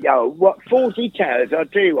know. What 40 Towers? I'll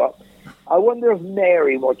tell you what. I wonder if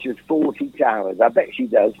Mary watches 40 Towers. I bet she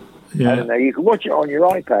does. Yeah. I don't know. You can watch it on your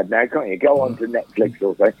iPad now, can't you? Go on to Netflix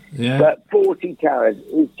or something. Yeah. But 40 Towers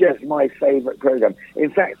is just my favourite programme.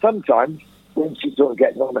 In fact, sometimes when she's sort of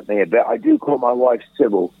getting on at me a bit, I do call my wife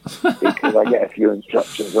Sybil because I get a few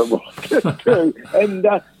instructions on what to do. And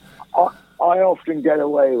I often get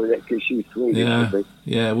away with it because she's Swedish. Yeah,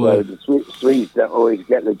 yeah. Well, so the Swedes don't always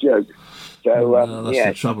get the joke. So, that's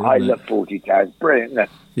the trouble, I isn't it? love 40 Towers. Brilliant, isn't it?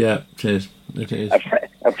 Yeah, it is. It is.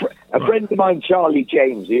 A friend of mine, Charlie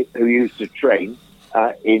James, who used to train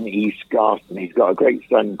in East Garston, he's got a great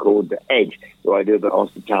son called Ed, who I do a bit of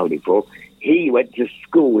hospitality for. He went to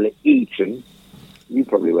school at Eton. You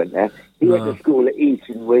probably went there. He went to school at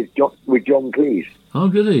Eton with John Cleese. Oh,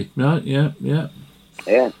 did he? Right, yeah, yeah.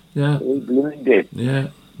 Yeah. Yeah. He blooming did. Yeah.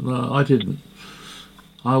 Well, I didn't.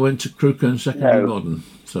 I went to Crookham Secondary Modern.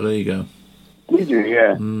 So there you go. Did you?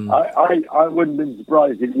 Yeah. I wouldn't have been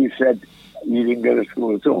surprised if you said you didn't go to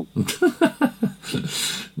school at all.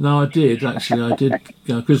 No, I did, actually. I did.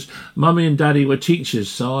 Because Mummy and Daddy were teachers,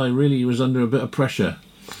 so I really was under a bit of pressure.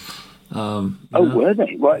 Were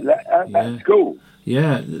they? What, at school?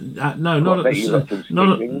 Yeah. No, not at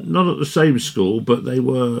the same school, but they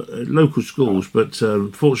were local schools, but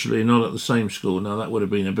fortunately not at the same school. Now, that would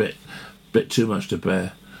have been a bit too much to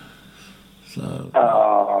bear. So...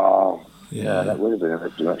 Yeah, that would have been a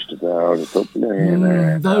bit too much to bear. I would have thought,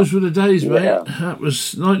 those were the days, mate. That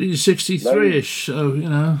was 1963-ish, so, you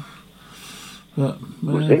know. But,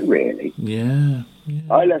 was it really? Yeah.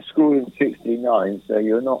 I left school in 69, so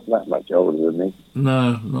you're not that much older than me.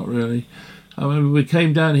 No, not really. I remember we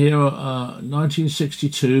came down here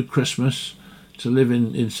 1962, Christmas, to live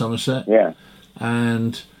in Somerset. Yeah.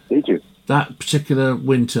 And... Did you? That particular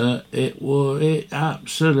winter, it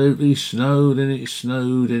absolutely snowed and it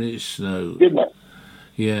snowed and it snowed. Didn't it?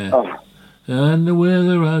 Yeah. Oh. And the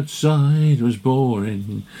weather outside was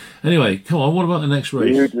boring. Anyway, come on, what about the next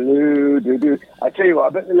race? I tell you what, I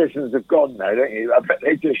bet the listeners have gone now, don't you? I bet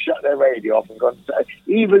they just shut their radio off and gone.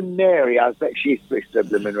 Even Mary, I bet she's switched her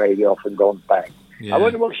blooming radio off and gone back. Yeah. I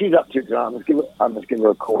wonder what she's up to tonight. I must give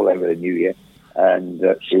her a call over the New Year and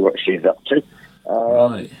see what she's up to.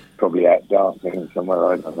 Right. Probably out dancing somewhere,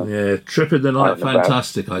 I don't know. Yeah, Trip in the Night,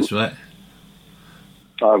 fantastic, I expect.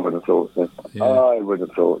 I would have thought so. Yeah. I would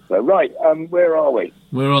have thought so. Right, where are we?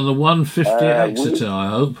 We're on the 150 at Exeter, I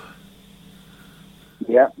hope.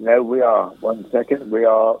 Yeah, no, we are. 1 second. We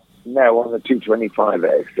are now on the 225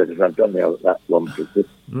 at Exeter, because I've done that 150.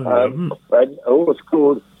 And a horse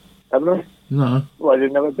called, haven't I? No. Well, I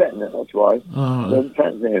didn't have a bet in it, that's why. Oh, I don't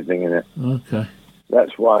fancy anything in it. Okay.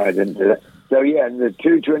 That's why I didn't do that. So, yeah, and the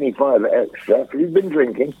 225 at Exeter. Have you been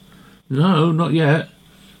drinking? No, not yet.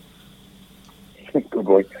 Good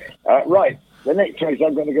boy. Right, the next race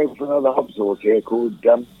I'm going to go for another hobs horse here called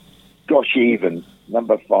Gosh Even,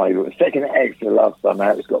 number 5. It was second at Exeter last time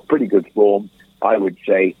out. It's got pretty good form. I would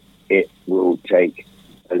say it will take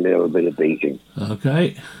a little bit of beating.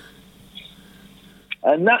 Okay.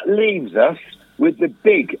 And that leaves us with the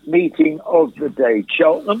big meeting of the day,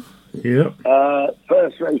 Cheltenham. Yep.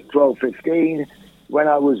 First race, 12:15. When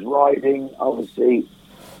I was riding, obviously,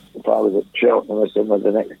 if I was at Cheltenham or somewhere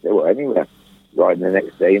the next day, or anywhere, riding the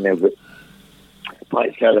next day,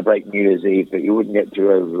 might celebrate New Year's Eve, but you wouldn't get too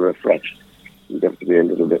over-refreshed. You'd have to be a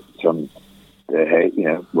little bit,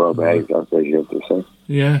 well-behaved, I suppose you have to say.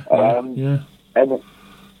 Yeah, yeah. And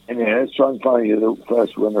let's try and find you the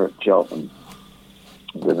first winner at Cheltenham.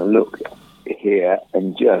 I'm going to look here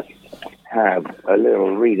and just have a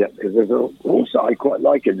little read-up, because there's a horse I quite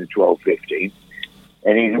like in the 12:15.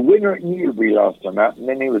 And he's a winner at Newbury last time out, and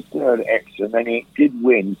then he was third at Exeter, and then he did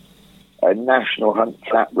win a National Hunt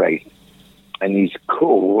flat race. And he's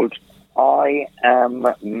called I Am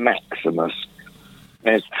Maximus.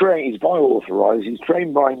 And he's by authorised. He's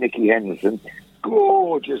trained by Nicky Henderson.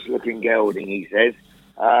 Gorgeous looking gelding, he says.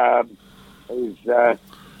 He's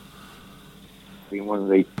been one of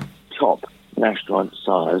the top National Hunt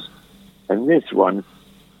sires. And this one,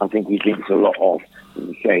 I think he thinks a lot of. As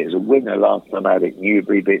you say, as a winner last time out at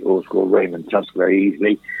Newbury, beat a horse called Raymond Tusk very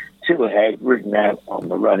easily. 2 ahead, ridden out on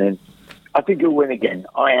the run-in. I think he'll win again.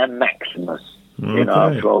 I Am Maximus in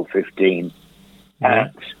our 12:15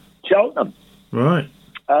 at Cheltenham. Right.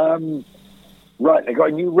 Right, they've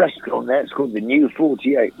got a new restaurant there. It's called the New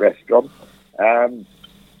 48 Restaurant.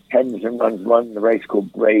 Henderson runs one, the race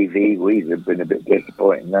called Brave Eagle. He's been a bit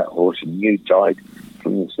disappointed in that horse. And New Tide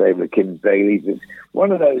from the stable of Kim Bailey's. It's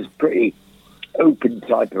one of those pretty open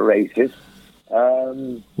type of races.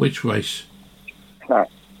 Which race?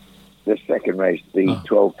 The second race, the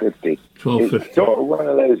 12:50. 12:50. It's sort of one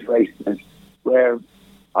of those races where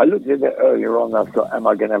I looked at it earlier on. I thought, am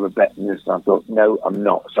I going to have a bet in this? And I thought, no, I'm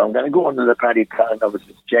not. So I'm going to go on to the Paddy Power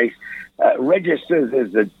Novices Chase. Registers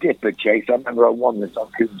as a Dipper Chase. I remember I won this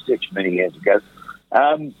on Coombs Ditch many years ago.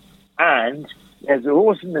 And there's a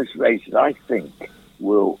horse in this race that I think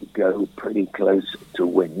will go pretty close to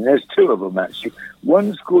win. There's two of them, actually.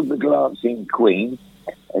 One's called the Glancing Queen,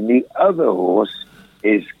 and the other horse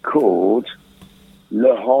is called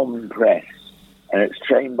Le Homme Press, and it's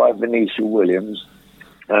trained by Venetia Williams.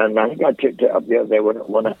 And I think I tipped it up the other day when it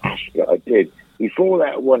won at Ascot. I did. Before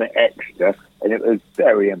that, it won at Exeter, and it was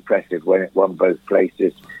very impressive when it won both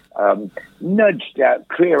places. Nudged out,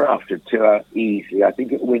 clear after to her easily. I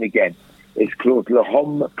think it'll win again. It's called Le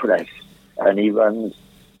Homme Press, and he runs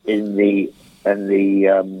in the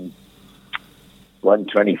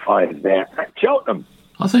 125 there at Cheltenham.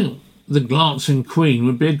 I think the Glancing Queen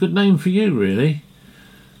would be a good name for you, really.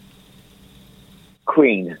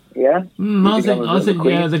 Queen, yeah? I think,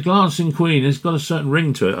 yeah, the Glancing Queen has got a certain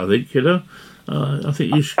ring to it, I think, you know. I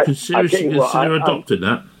think you should seriously consider adopting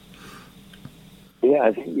that. Yeah,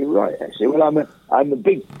 I think you're right, actually. Well, I'm a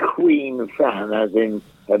big Queen fan, as in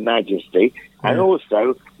Her Majesty. And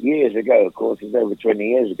also, years ago, of course, it's over 20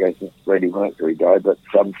 years ago since Freddie Mercury died, but,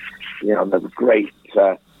 I'm a great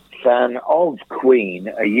fan of Queen.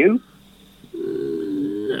 Are you?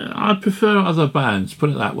 I prefer other bands, put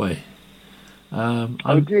it that way. Do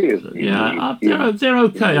you? Yeah, they're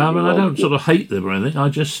okay. I mean, I don't sort of hate them or anything.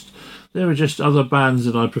 There are just other bands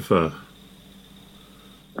that I prefer.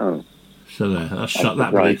 Oh. So there, let's shut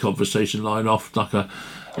that bloody conversation line off like a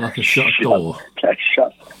shut door.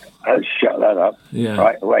 Shut that up. Yeah.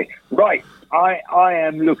 Right away. Right. I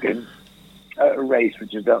am looking at a race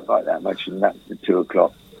which I don't like that much, and that's the 2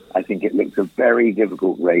 o'clock. I think it looks a very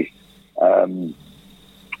difficult race.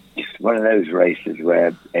 It's one of those races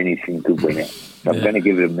where anything could win it. So I'm going to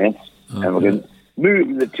give it a miss. Okay. And we're going to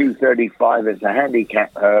move the 235. It's a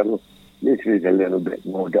handicap hurdle. This is a little bit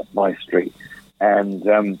more up my street. And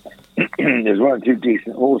there's one or two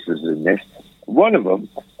decent horses in this. One of them,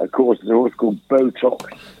 of course, is a horse called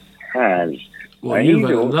Botox Has. Well, you've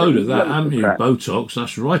had a load of that, haven't you, Botox?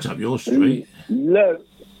 That's right up your street.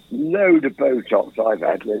 Load of Botox I've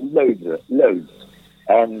had. Loads.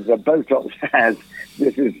 And Botox Has,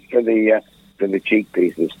 this is for the cheek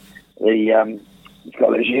pieces. It's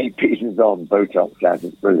got the cheek pieces on. Botox Has,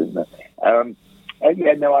 it's brilliant. I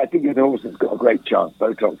think it's a horse that's got a great chance.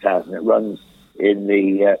 Botox Has, and it runs in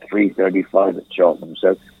the 335 at Cheltenham.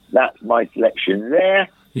 So that's my selection there.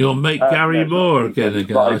 You'll make Gary Moore again.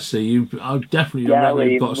 I see you.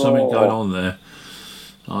 Definitely you've got something going on there.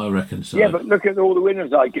 I reckon so. Yeah, but look at all the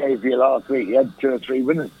winners I gave you last week. You had 2 or 3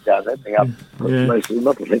 winners down there. I think most of them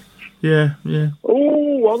up, I think. Yeah.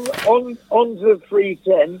 Oh, on to the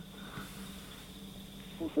 310.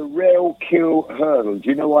 The Rail Kill Hurdle. Do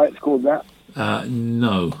you know why it's called that?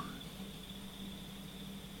 No.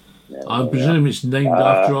 I presume it's named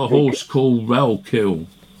after a horse called Rail Kill.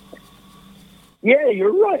 Yeah,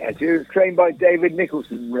 you're right, actually. It was trained by David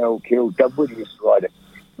Nicholson, Rail Kill. Doug Wood used to ride it.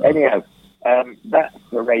 Anyhow, that's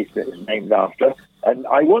the race that it's named after. And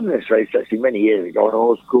I won this race actually many years ago on a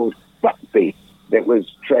horse called Buckby that was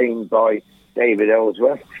trained by David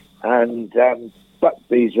Ellsworth. And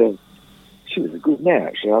Buckby's she was a good mare,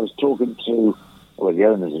 actually. I was talking to, the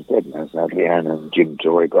owners are dead now, sadly, Anne and Jim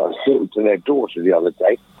Torrey, but I was talking to their daughter the other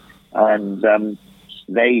day. And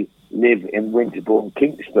they live in Winterbourne,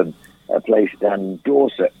 Kingston, a place down in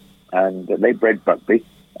Dorset. And they bred Buckby,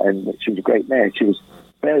 and she was a great mare. She was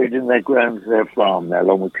buried in their grounds, their farm there,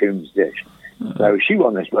 along with Coombs Ditch. So she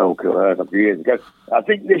won this Rail Kill Hurdle a few years ago. I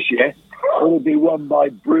think this year it will be won by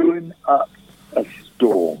Brewing Up a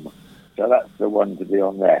Storm. So that's the one to be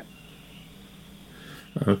on there.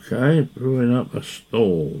 Okay, Brewing Up a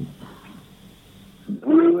Storm.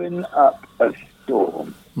 Brewing Up a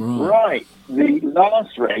Storm. Right. The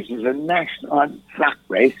last race is a national hunt flat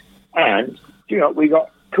race, and do you know what we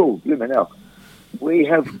got? Cool, blimmin' hell. We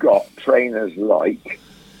have got trainers like,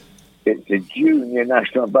 it's a junior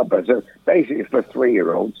national bumper, so basically for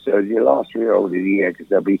 3-year-olds, so your last 3-year-old of the year, because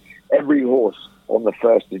there'll be every horse on the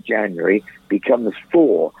 1st of January becomes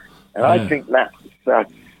 4. And I think that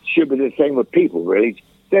should be the same with people, really.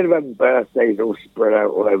 Instead of having birthdays all spread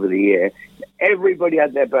out all over the year, everybody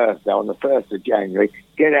had their birthday on the 1st of January,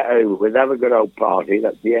 get it over with, have a good old party.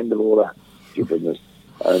 That's the end of all that stupidness.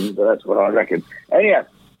 And that's what I reckon. Anyhow,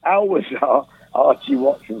 Alwazar, Archie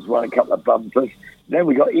Watson's won a couple of bumpers. Then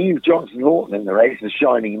we got Eve Johnson Horton in the race, the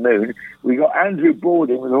Shining Moon. We got Andrew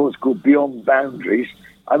Bording with a horse called Beyond Boundaries.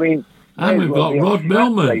 I mean, and we've got Rod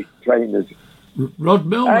Millman. Trainers. Rod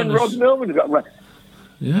Millman. And Rod Millman got run.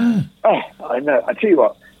 Yeah. Oh, I know. I tell you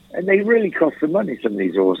what, and they really cost some money, some of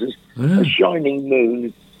these horses. A Shining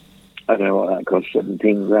Moon, I don't know what that cost,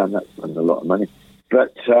 17 grand, that's a lot of money.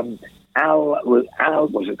 But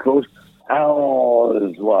what's it called?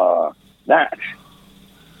 Alzoir. That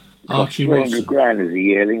cost 300 grand as a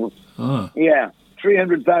yearling. Yeah,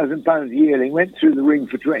 £300,000 a yearling. Went through the ring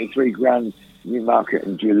for 23 grand Newmarket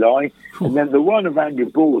in July. And then the one of Andrew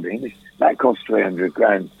Balding's, that cost 300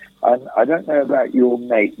 grand. And I don't know about your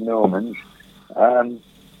mate Norman's,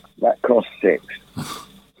 that cost 6.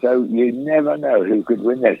 So you never know who could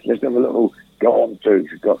win this. Let's have a little go on through.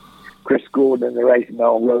 We've got Chris Gordon in the race,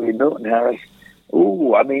 Noel Rowley, Milton Harris.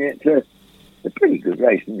 Oh, I mean, it's a pretty good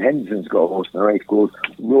race. And Henderson's got a horse in the race called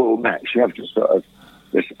Royal Max. You have to sort of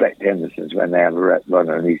respect Henderson's when they have a run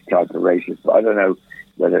on these type of races. But I don't know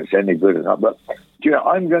whether it's any good or not. But, do you know,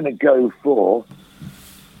 I'm going to go for...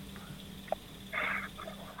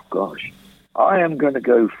 I am going to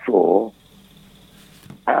go for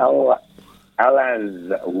Alzoir,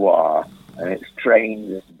 and it's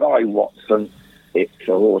trained by Watson. It's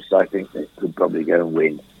a horse I think that could probably go and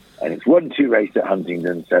win. And it's 1-2 race at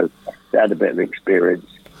Huntingdon, so they had a bit of experience,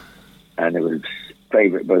 and it was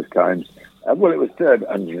favourite both times. Well, it was third at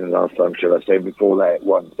Huntingdon last time, shall I say, before they had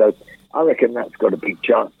won. So I reckon that's got a big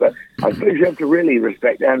chance. But I suppose you have to really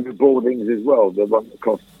respect Andrew Balding's as well, the one that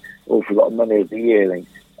cost an awful lot of money as a yearling,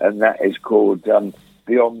 and that is called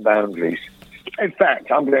Beyond Boundaries. In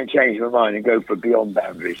fact, I'm going to change my mind and go for Beyond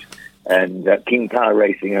Boundaries. And King Power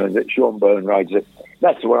Racing owns it. Sean Byrne rides it.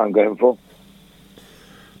 That's what I'm going for.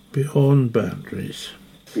 Beyond Boundaries.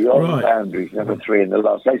 Beyond Boundaries, number 3 in the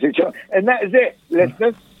last race. And that is it,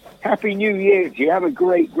 listeners. Happy New Year to you. Have a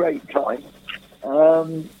great, great time.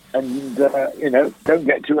 Don't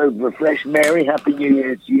get too over-refreshed. Mary, Happy New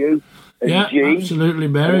Year to you. Yeah, G, absolutely,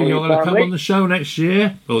 Mary. You're going to come on the show next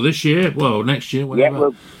year. Or this year. Well, next year,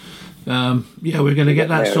 whatever. We're going to get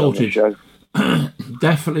that sorted.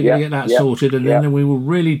 Definitely going to get that sorted, and then we will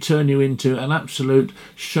really turn you into an absolute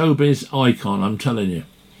showbiz icon, I'm telling you.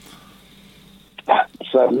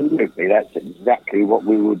 Absolutely. That's exactly what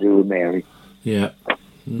we will do with Mary. Yeah,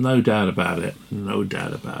 no doubt about it. No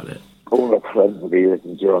doubt about it. All the friends will be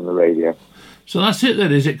listening to you on the radio. So that's it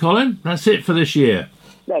then, is it, Colin? That's it for this year.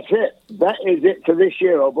 That's it. That is it for this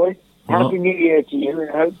year, old boy. Happy New Year to you, and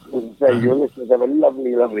I hope, as I say, your listeners have a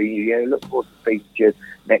lovely, lovely New Year. Look forward to speaking to you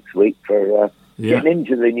next week for getting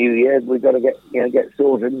into the New Year. We've got to get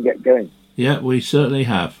sorted and get going. Yeah, we certainly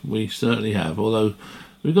have. Although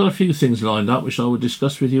we've got a few things lined up, which I will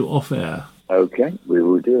discuss with you off air. Okay, we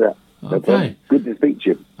will do that. Okay. Good to speak to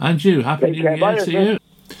you. And you. Happy New Year to you.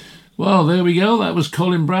 Well, there we go. That was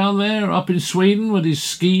Colin Brown there up in Sweden with his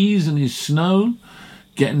skis and his snow,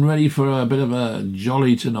 getting ready for a bit of a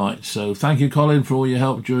jolly tonight. So thank you, Colin, for all your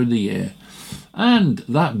help during the year. And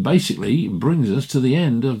that basically brings us to the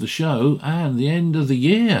end of the show and the end of the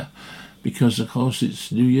year, because, of course,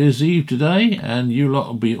 it's New Year's Eve today, and you lot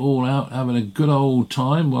will be all out having a good old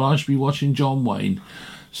time while I should be watching John Wayne.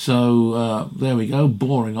 So there we go.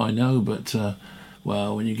 Boring, I know, but...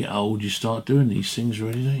 well, when you get old, you start doing these things,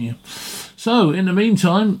 really, don't you? So, in the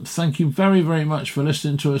meantime, thank you very, very much for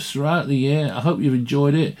listening to us throughout the year. I hope you've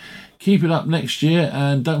enjoyed it. Keep it up next year,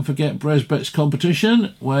 and don't forget Bresbet's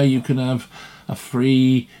competition, where you can have a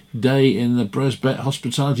free day in the Bresbet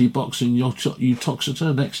Hospitality Box in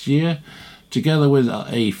Uttoxeter next year, together with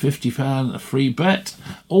a £50 free bet,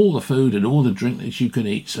 all the food and all the drink that you can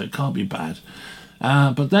eat, so it can't be bad.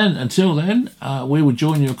 But then, until then, we will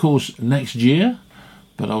join you, of course, next year,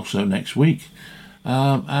 but also next week.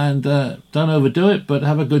 And don't overdo it, but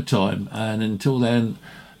have a good time. And until then,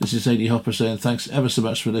 this is Sadie Hopper saying thanks ever so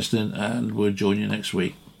much for listening, and we'll join you next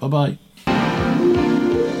week. Bye-bye.